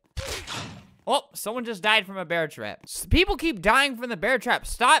it. Oh, someone just died from a bear trap. People keep dying from the bear trap.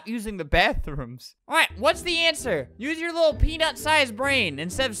 Stop using the bathrooms. All right, what's the answer? Use your little peanut-sized brain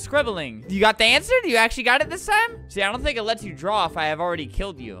instead of scribbling. You got the answer? You actually got it this time? See, I don't think it lets you draw if I have already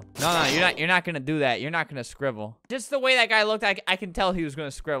killed you. No, you're not gonna do that. You're not gonna scribble. Just the way that guy looked, I can tell he was gonna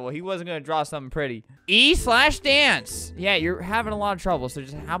scribble. He wasn't gonna draw something pretty. E/dance. Yeah, you're having a lot of trouble, so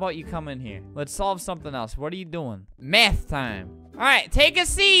just how about you come in here? Let's solve something else. What are you doing? Math time. All right, take a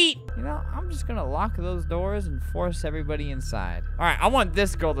seat. You know, I'm just gonna lock those doors and force everybody inside. All right, I want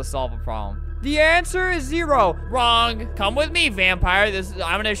this girl to solve a problem. The answer is 0. Wrong. Come with me, vampire.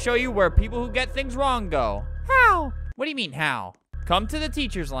 I'm gonna show you where people who get things wrong go. How? What do you mean, how? Come to the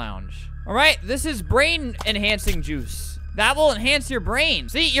teacher's lounge. All right, this is brain enhancing juice. That will enhance your brain.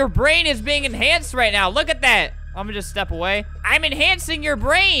 See, your brain is being enhanced right now. Look at that. I'm gonna just step away. I'm enhancing your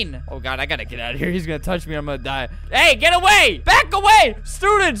brain. Oh God, I gotta get out of here. He's gonna touch me. I'm gonna die. Hey, get away! Back away!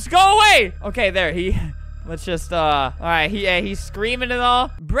 Students, go away! Okay, there, let's just, all right, he's screaming and all.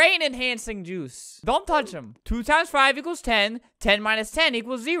 Brain enhancing juice. Don't touch him. 2 times 5 equals 10. 10 minus 10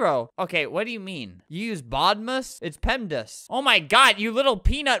 equals 0. Okay, what do you mean? You use Bodmus? It's PEMDAS. Oh my God, you little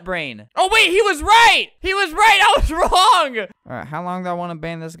peanut brain. Oh wait, he was right! He was right, I was wrong! All right, how long do I want to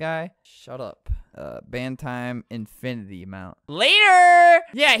ban this guy? Shut up. Ban time infinity amount. Later!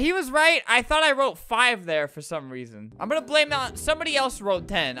 Yeah, he was right. I thought I wrote 5 there for some reason. I'm gonna blame that on somebody else wrote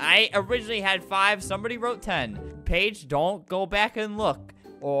 10. I originally had 5. Somebody wrote 10. Paige, don't go back and look,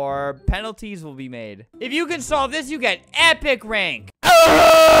 or penalties will be made. If you can solve this, you get epic rank.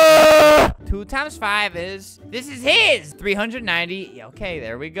 2 times 5 is, this is his. 390. Okay,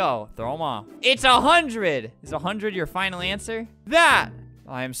 there we go. Throw him off. It's 100. Is 100 your final answer? That.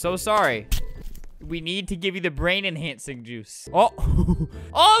 I am so sorry. We need to give you the brain enhancing juice. Oh,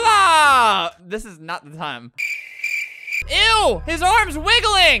 hola! This is not the time. Ew, his arm's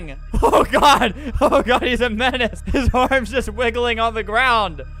wiggling. Oh God, he's a menace. His arm's just wiggling on the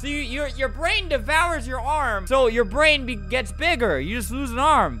ground. So your brain devours your arm. So your brain gets bigger. You just lose an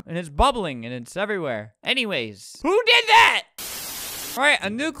arm and it's bubbling and it's everywhere. Anyways, who did that? All right, a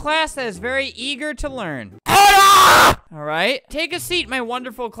new class that is very eager to learn. All right, take a seat, my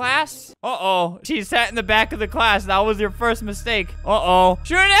wonderful class. Uh-oh, she sat in the back of the class. That was your first mistake. Uh-oh.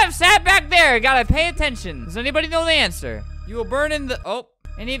 Shouldn't have sat back there. Gotta pay attention. Does anybody know the answer? You will burn in the, oh,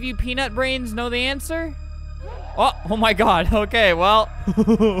 any of you peanut brains know the answer? Oh my God. Okay, well.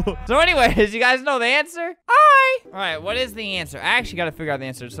 So anyways, you guys know the answer? Hi. All right, what is the answer? I actually got to figure out the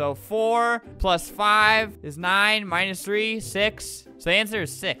answer. So 4 plus 5 is 9 minus 3, 6. So the answer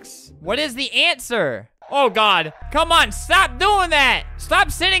is 6. What is the answer? Oh God, come on, stop doing that.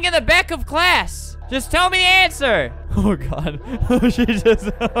 Stop sitting in the back of class. Just tell me the answer. Oh God, she just,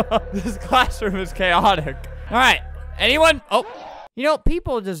 this classroom is chaotic. All right, anyone? Oh. You know,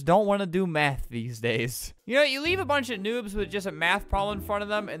 people just don't want to do math these days. You know, you leave a bunch of noobs with just a math problem in front of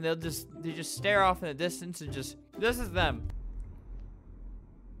them and they just stare off in the distance and just, this is them.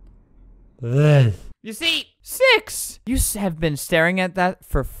 You see, 6. You have been staring at that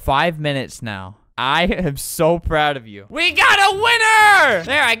for 5 minutes now. I am so proud of you. We got a winner!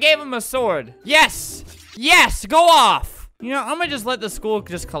 There, I gave him a sword. Yes, yes, go off. You know, I'm gonna just let the school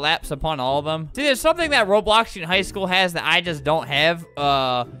just collapse upon all of them. See, there's something that Roblox in high school has that I just don't have,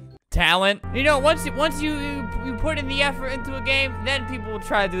 talent. You know, once you put in the effort into a game, then people will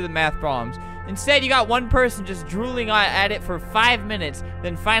try to do the math problems. Instead, you got one person just drooling at it for 5 minutes,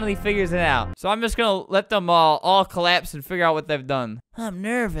 then finally figures it out. So I'm just gonna let them all collapse and figure out what they've done. I'm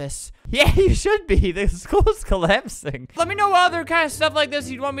nervous. Yeah, you should be. The school's collapsing. Let me know what other kind of stuff like this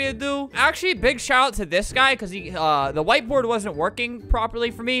you'd want me to do. Actually, big shout out to this guy, because the whiteboard wasn't working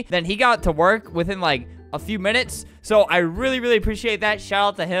properly for me. Then he got to work within like a few minutes, so I really appreciate that.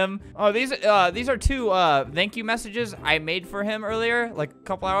 Shout out to him. Oh, these are 2 thank you messages I made for him earlier, like a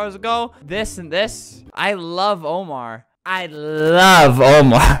couple hours ago. This and this. I love Omar. I love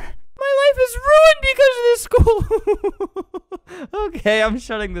Omar. My life is ruined because of this school. Okay, I'm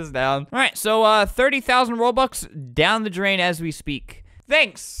shutting this down. All right, so 30,000 Robux down the drain as we speak.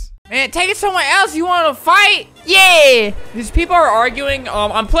 Thanks. Man, take it somewhere else. You want to fight? Yeah. These people are arguing.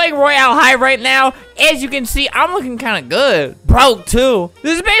 I'm playing Royale High right now. As you can see, I'm looking kind of good. Broke, too.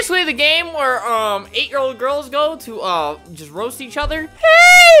 This is basically the game where 8-year-old girls go to just roast each other.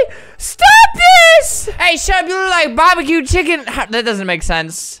 Hey, stop this. Hey, shut up. You look like barbecue chicken. That doesn't make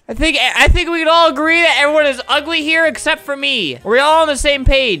sense. I think we can all agree that everyone is ugly here except for me. We're all on the same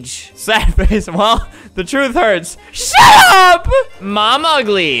page. Sad face. Well, The truth hurts. Shut up! Mom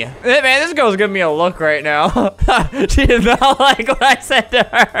ugly. Hey, man, this girl's giving me a look right now. She did not like what I said to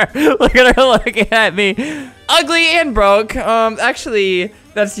her. Look at her looking at me. Ugly and broke. Actually,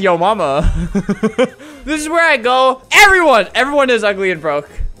 that's yo mama. This is where I go. Everyone is ugly and broke.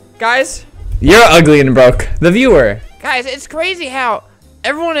 Guys, you're ugly and broke. The viewer. Guys, it's crazy how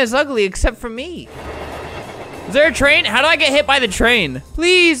everyone is ugly except for me. Is there a train? How do I get hit by the train?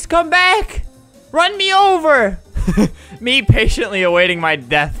 Please, come back. Run me over. Me patiently awaiting my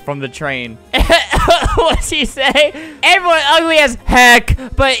death from the train. What's he say? Everyone ugly as heck,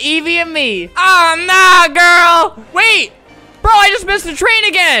 but Evie and me. Oh, nah, girl. Wait. Bro, I just missed the train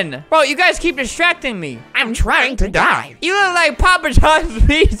again. Bro, you guys keep distracting me. I'm trying to die. You look like Papa John's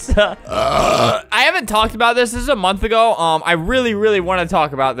pizza. I haven't talked about this. This is a month ago. I really want to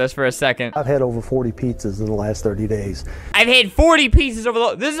talk about this for a second. I've had over 40 pizzas in the last 30 days. I've had 40 pizzas over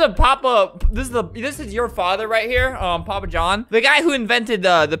the. This is a Papa. This is your father right here. Papa John, the guy who invented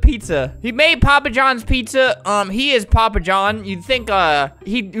the pizza. He made Papa John's pizza. He is Papa John. You'd think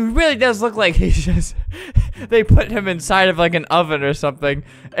he really does look like he's just. They put him inside of like an oven or something.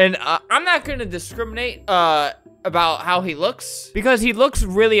 And I'm not gonna discriminate about how he looks because he looks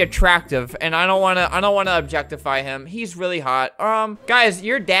really attractive, and I don't wanna objectify him. He's really hot. Guys,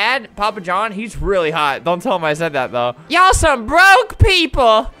 your dad, Papa John, he's really hot. Don't tell him I said that though. Y'all some broke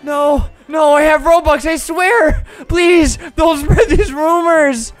people. No, I have Roblox, I swear. Please, don't spread these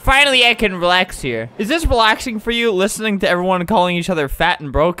rumors. Finally, I can relax here. Is this relaxing for you, listening to everyone calling each other fat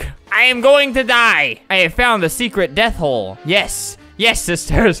and broke? I am going to die. I have found the secret death hole. Yes,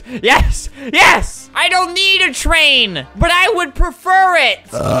 sisters. Yes. I don't need a train, but I would prefer it.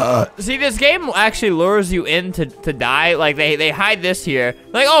 See, this game actually lures you in to die. Like, they hide this here.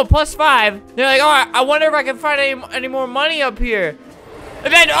 Like, oh, +5. They're like, oh, I wonder if I can find any more money up here.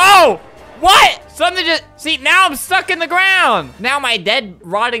 And then, oh! What? Something just, see, now I'm stuck in the ground. Now my dead,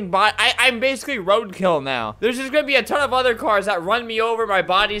 rotting body, I'm basically roadkill now. There's just gonna be a ton of other cars that run me over. My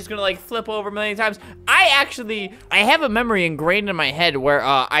body's gonna like flip over a million times. I have a memory ingrained in my head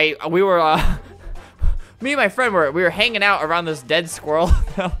where we were, me and my friend we were hanging out around this dead squirrel.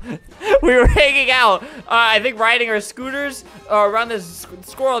 We were hanging out, I think riding our scooters around this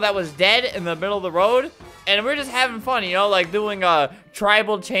squirrel that was dead in the middle of the road. And we're just having fun, you know, like doing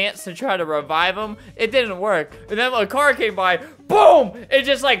tribal chants to try to revive him. It didn't work. And then a car came by, boom! It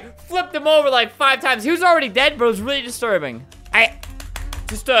just like flipped him over like 5 times. He was already dead, but it was really disturbing.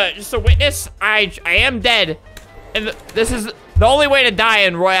 Just a witness, I am dead. And this is the only way to die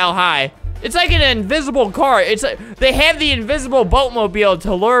in Royale High. It's like an invisible car. It's like, they have the invisible boatmobile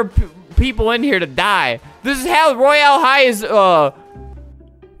to lure people in here to die. This is how Royale High is, oh,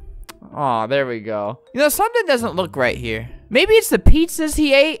 there we go. You know, something doesn't look right here. Maybe it's the pizzas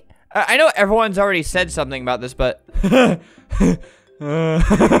he ate? I know everyone's already said something about this, but... Okay,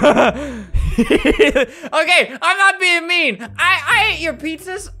 I'm not being mean. I ate your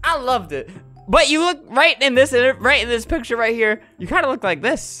pizzas. I loved it. But you look right in this picture right here. You kind of look like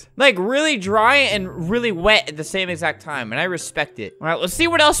this. Like really dry and really wet at the same exact time. And I respect it. All right, let's see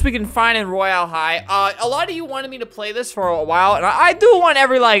what else we can find in Royale High. A lot of you wanted me to play this for a while. And I do one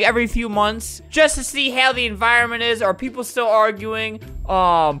every few months. Just to see how the environment is. Are people still arguing?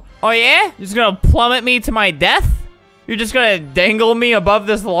 Oh yeah? You're just gonna plummet me to my death? You're just gonna dangle me above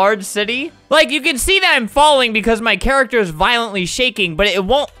this large city? Like, you can see that I'm falling because my character is violently shaking, but it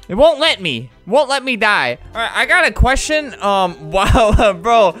won't let me. Won't let me die. All right, I got a question. Wow,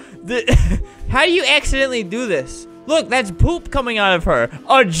 bro. How do you accidentally do this? Look, that's poop coming out of her.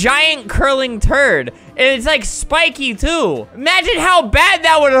 A giant curling turd. And it's like spiky too. Imagine how bad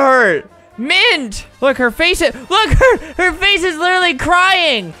that would hurt. Mint! Look, her face is, look, her face is literally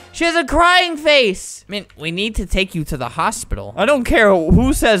crying. She has a crying face. Mint, we need to take you to the hospital. I don't care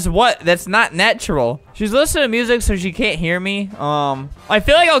who says what, that's not natural. She's listening to music so she can't hear me. I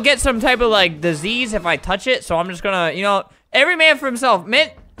feel like I'll get some type of like disease if I touch it, so I'm just gonna, you know, every man for himself.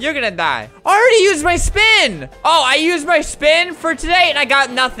 Mint, you're gonna die. I already used my spin. Oh, I used my spin for today and I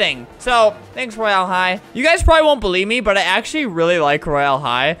got nothing. So, thanks Royale High. You guys probably won't believe me, but I actually really like Royale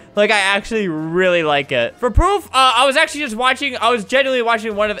High. Like, I actually really like it. For proof, I was actually just watching, I was genuinely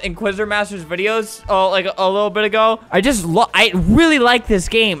watching one of Inquisitor Master's videos, like a little bit ago. I really like this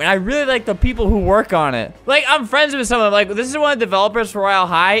game, and I really like the people who work on it. Like, I'm friends with someone, like, this is one of the developers for Royale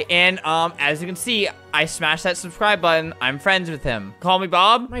High, and, as you can see, I smashed that subscribe button. I'm friends with him. Call me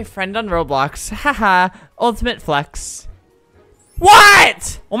Bob, my friend on Roblox. Haha, ultimate flex.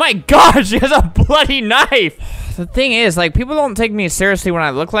 What? Oh my god, she has a bloody knife. The thing is, like, people don't take me seriously when I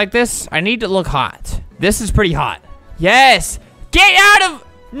look like this. I need to look hot. This is pretty hot. Yes. Get out of...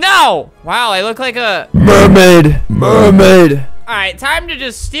 No! Wow, I look like a mermaid. Mermaid. All right, time to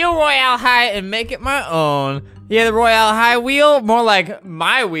just steal Royale High and make it my own. Yeah, the Royale High wheel, more like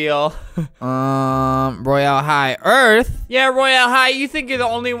my wheel. Royale High Earth. Yeah, Royale High, you think you're the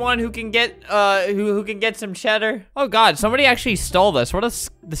only one who can get who can get some cheddar? Oh God, somebody actually stole this. What the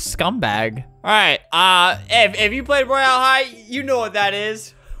scumbag. All right, if you played Royale High, you know what that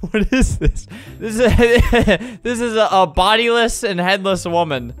is. What is this? This is a bodiless and headless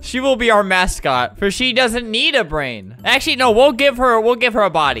woman. She will be our mascot, for she doesn't need a brain. Actually, no, we'll give her a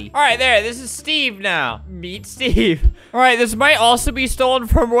body. All right, there. This is Steve now. Meet Steve. All right, this might also be stolen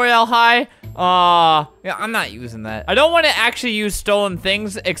from Royale High. Yeah, I'm not using that. I don't want to actually use stolen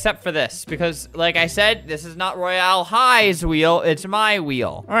things except for this, because like I said, this is not Royale High's wheel, it's my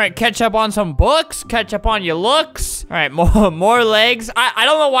wheel. All right, catch up on some books, catch up on your looks. All right, more legs. I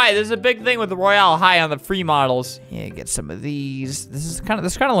don't know why, there's a big thing with the Royale High on the free models. Yeah, get some of these. This kind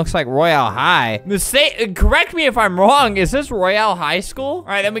of looks like Royale High. Correct me if I'm wrong, is this Royale High School? All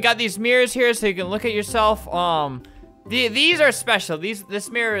right, then we got these mirrors here so you can look at yourself. These are special. This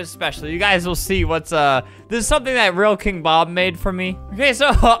mirror is special. You guys will see what's this is something that Real King Bob made for me. Okay, so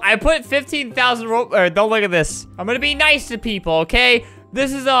I put 15,000 don't look at this. I'm gonna be nice to people, okay?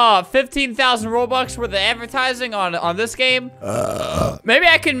 This is 15,000 Robux worth of advertising on this game. Maybe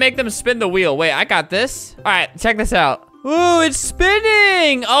I can make them spin the wheel. Wait, I got this. All right, check this out. Ooh, it's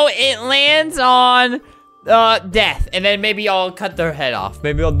spinning. Oh, it lands on death, and then maybe I'll cut their head off.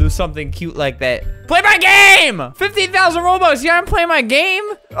 Maybe I'll do something cute like that. Play my game! 15,000 Robux, yeah, I'm playing my game?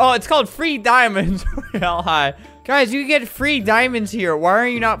 Oh, it's called Free Diamonds. Royale High. Guys, you get free diamonds here. Why are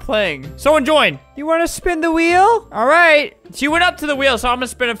you not playing? Someone join. You want to spin the wheel? All right. She went up to the wheel, so I'm going to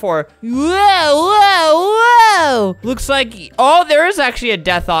spin it for her. Whoa, whoa, whoa. Looks like, oh, there is actually a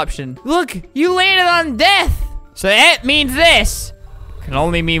death option. Look, you landed on death. So that means this. Can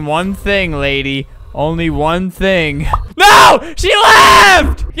only mean one thing, lady. Only one thing. No! She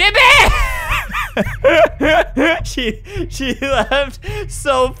left! Get back! she left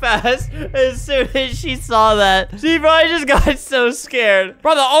so fast as soon as she saw that. She probably just got so scared.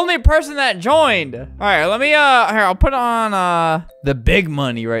 Bro, the only person that joined. All right, let me, here, I'll put on, the big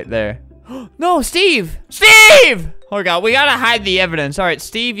money right there. No, Steve! Steve! Oh God, we gotta hide the evidence. All right,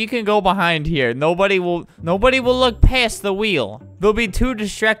 Steve, you can go behind here. Nobody will look past the wheel. They'll be too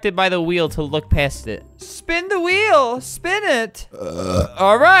distracted by the wheel to look past it. Spin the wheel, spin it.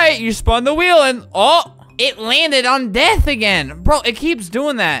 All right, you spun the wheel and, oh, it landed on death again. Bro, it keeps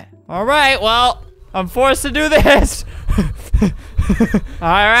doing that. All right, well, I'm forced to do this. All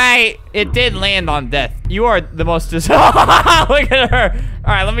right, it did land on death. You are the most look at her.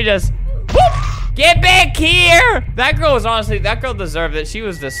 All right, let me just, whoop. Get back here! That girl deserved it. She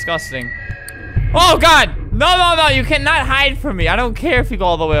was disgusting. Oh God! No, you cannot hide from me. I don't care if you go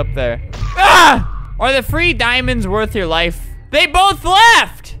all the way up there. Ah! Are the free diamonds worth your life? They both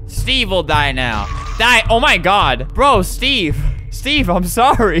left! Steve will die now. Die, oh my God. Bro, Steve, I'm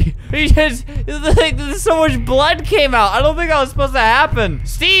sorry. He just, so much blood came out. I don't think that was supposed to happen.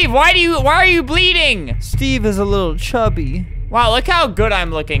 Steve, why are you bleeding? Steve is a little chubby. Wow, look how good I'm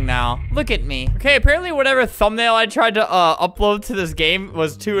looking now. Look at me. Okay, apparently whatever thumbnail I tried to upload to this game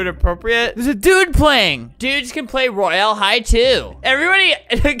was too inappropriate. There's a dude playing. Dudes can play Royale High too. Everybody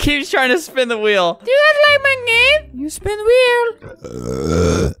keeps trying to spin the wheel. Do you guys like my game? You spin the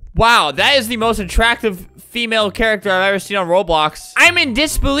wheel. Wow, that is the most attractive female character I've ever seen on Roblox. I'm in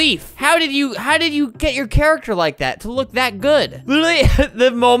disbelief. How did you get your character like that to look that good? Literally,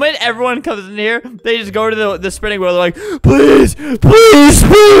 the moment everyone comes in here, they just go to the spinning wheel. They're like, please spin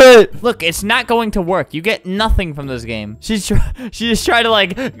it. Look, it's not going to work. You get nothing from this game. She just tried to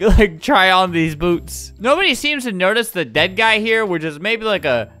like try on these boots. Nobody seems to notice the dead guy here, which is maybe like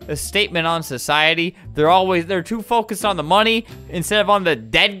a statement on society. They're too focused on the money instead of on the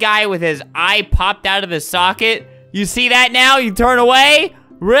dead guy with his eye popped out of his socket. You see that now? You turn away?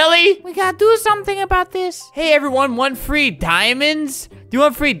 Really? We gotta do something about this. Hey everyone, want free diamonds? Do you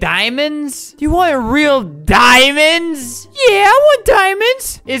want free diamonds? Do you want real diamonds? Yeah, I want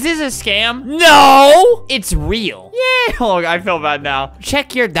diamonds. Is this a scam? No, it's real. Yeah. Oh, I feel bad now.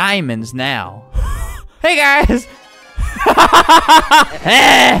 Check your diamonds now. Hey guys.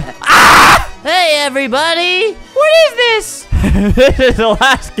 Hey everybody! What is this? This is the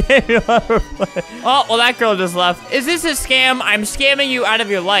last game you'll ever play. Oh, well that girl just left. Is this a scam? I'm scamming you out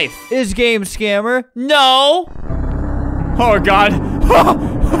of your life. Is game scammer? No! Oh God.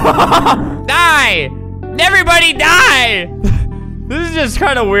 Die! Everybody die! This is just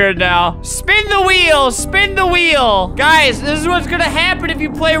kind of weird now. Spin the wheel! Spin the wheel! Guys, this is what's gonna happen if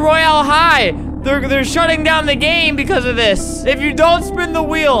you play Royale High. They're shutting down the game because of this. If you don't spin the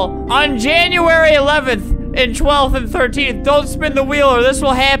wheel on January 11th, and 12th and 13th, don't spin the wheel or this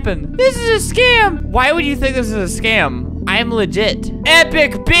will happen. This is a scam. Why would you think this is a scam? I'm legit.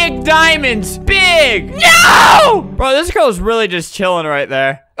 Epic big diamonds. Big. No! Bro, this girl's really just chilling right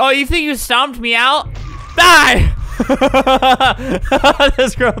there. Oh, you think you stomped me out? Die!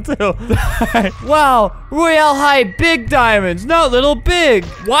 This girl too. Wow, Royale High big diamonds, not little big.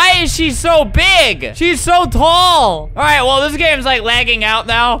 Why is she so big? She's so tall. All right, well, this game's like lagging out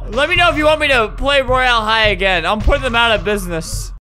now. Let me know if you want me to play Royale High again. I'm putting them out of business.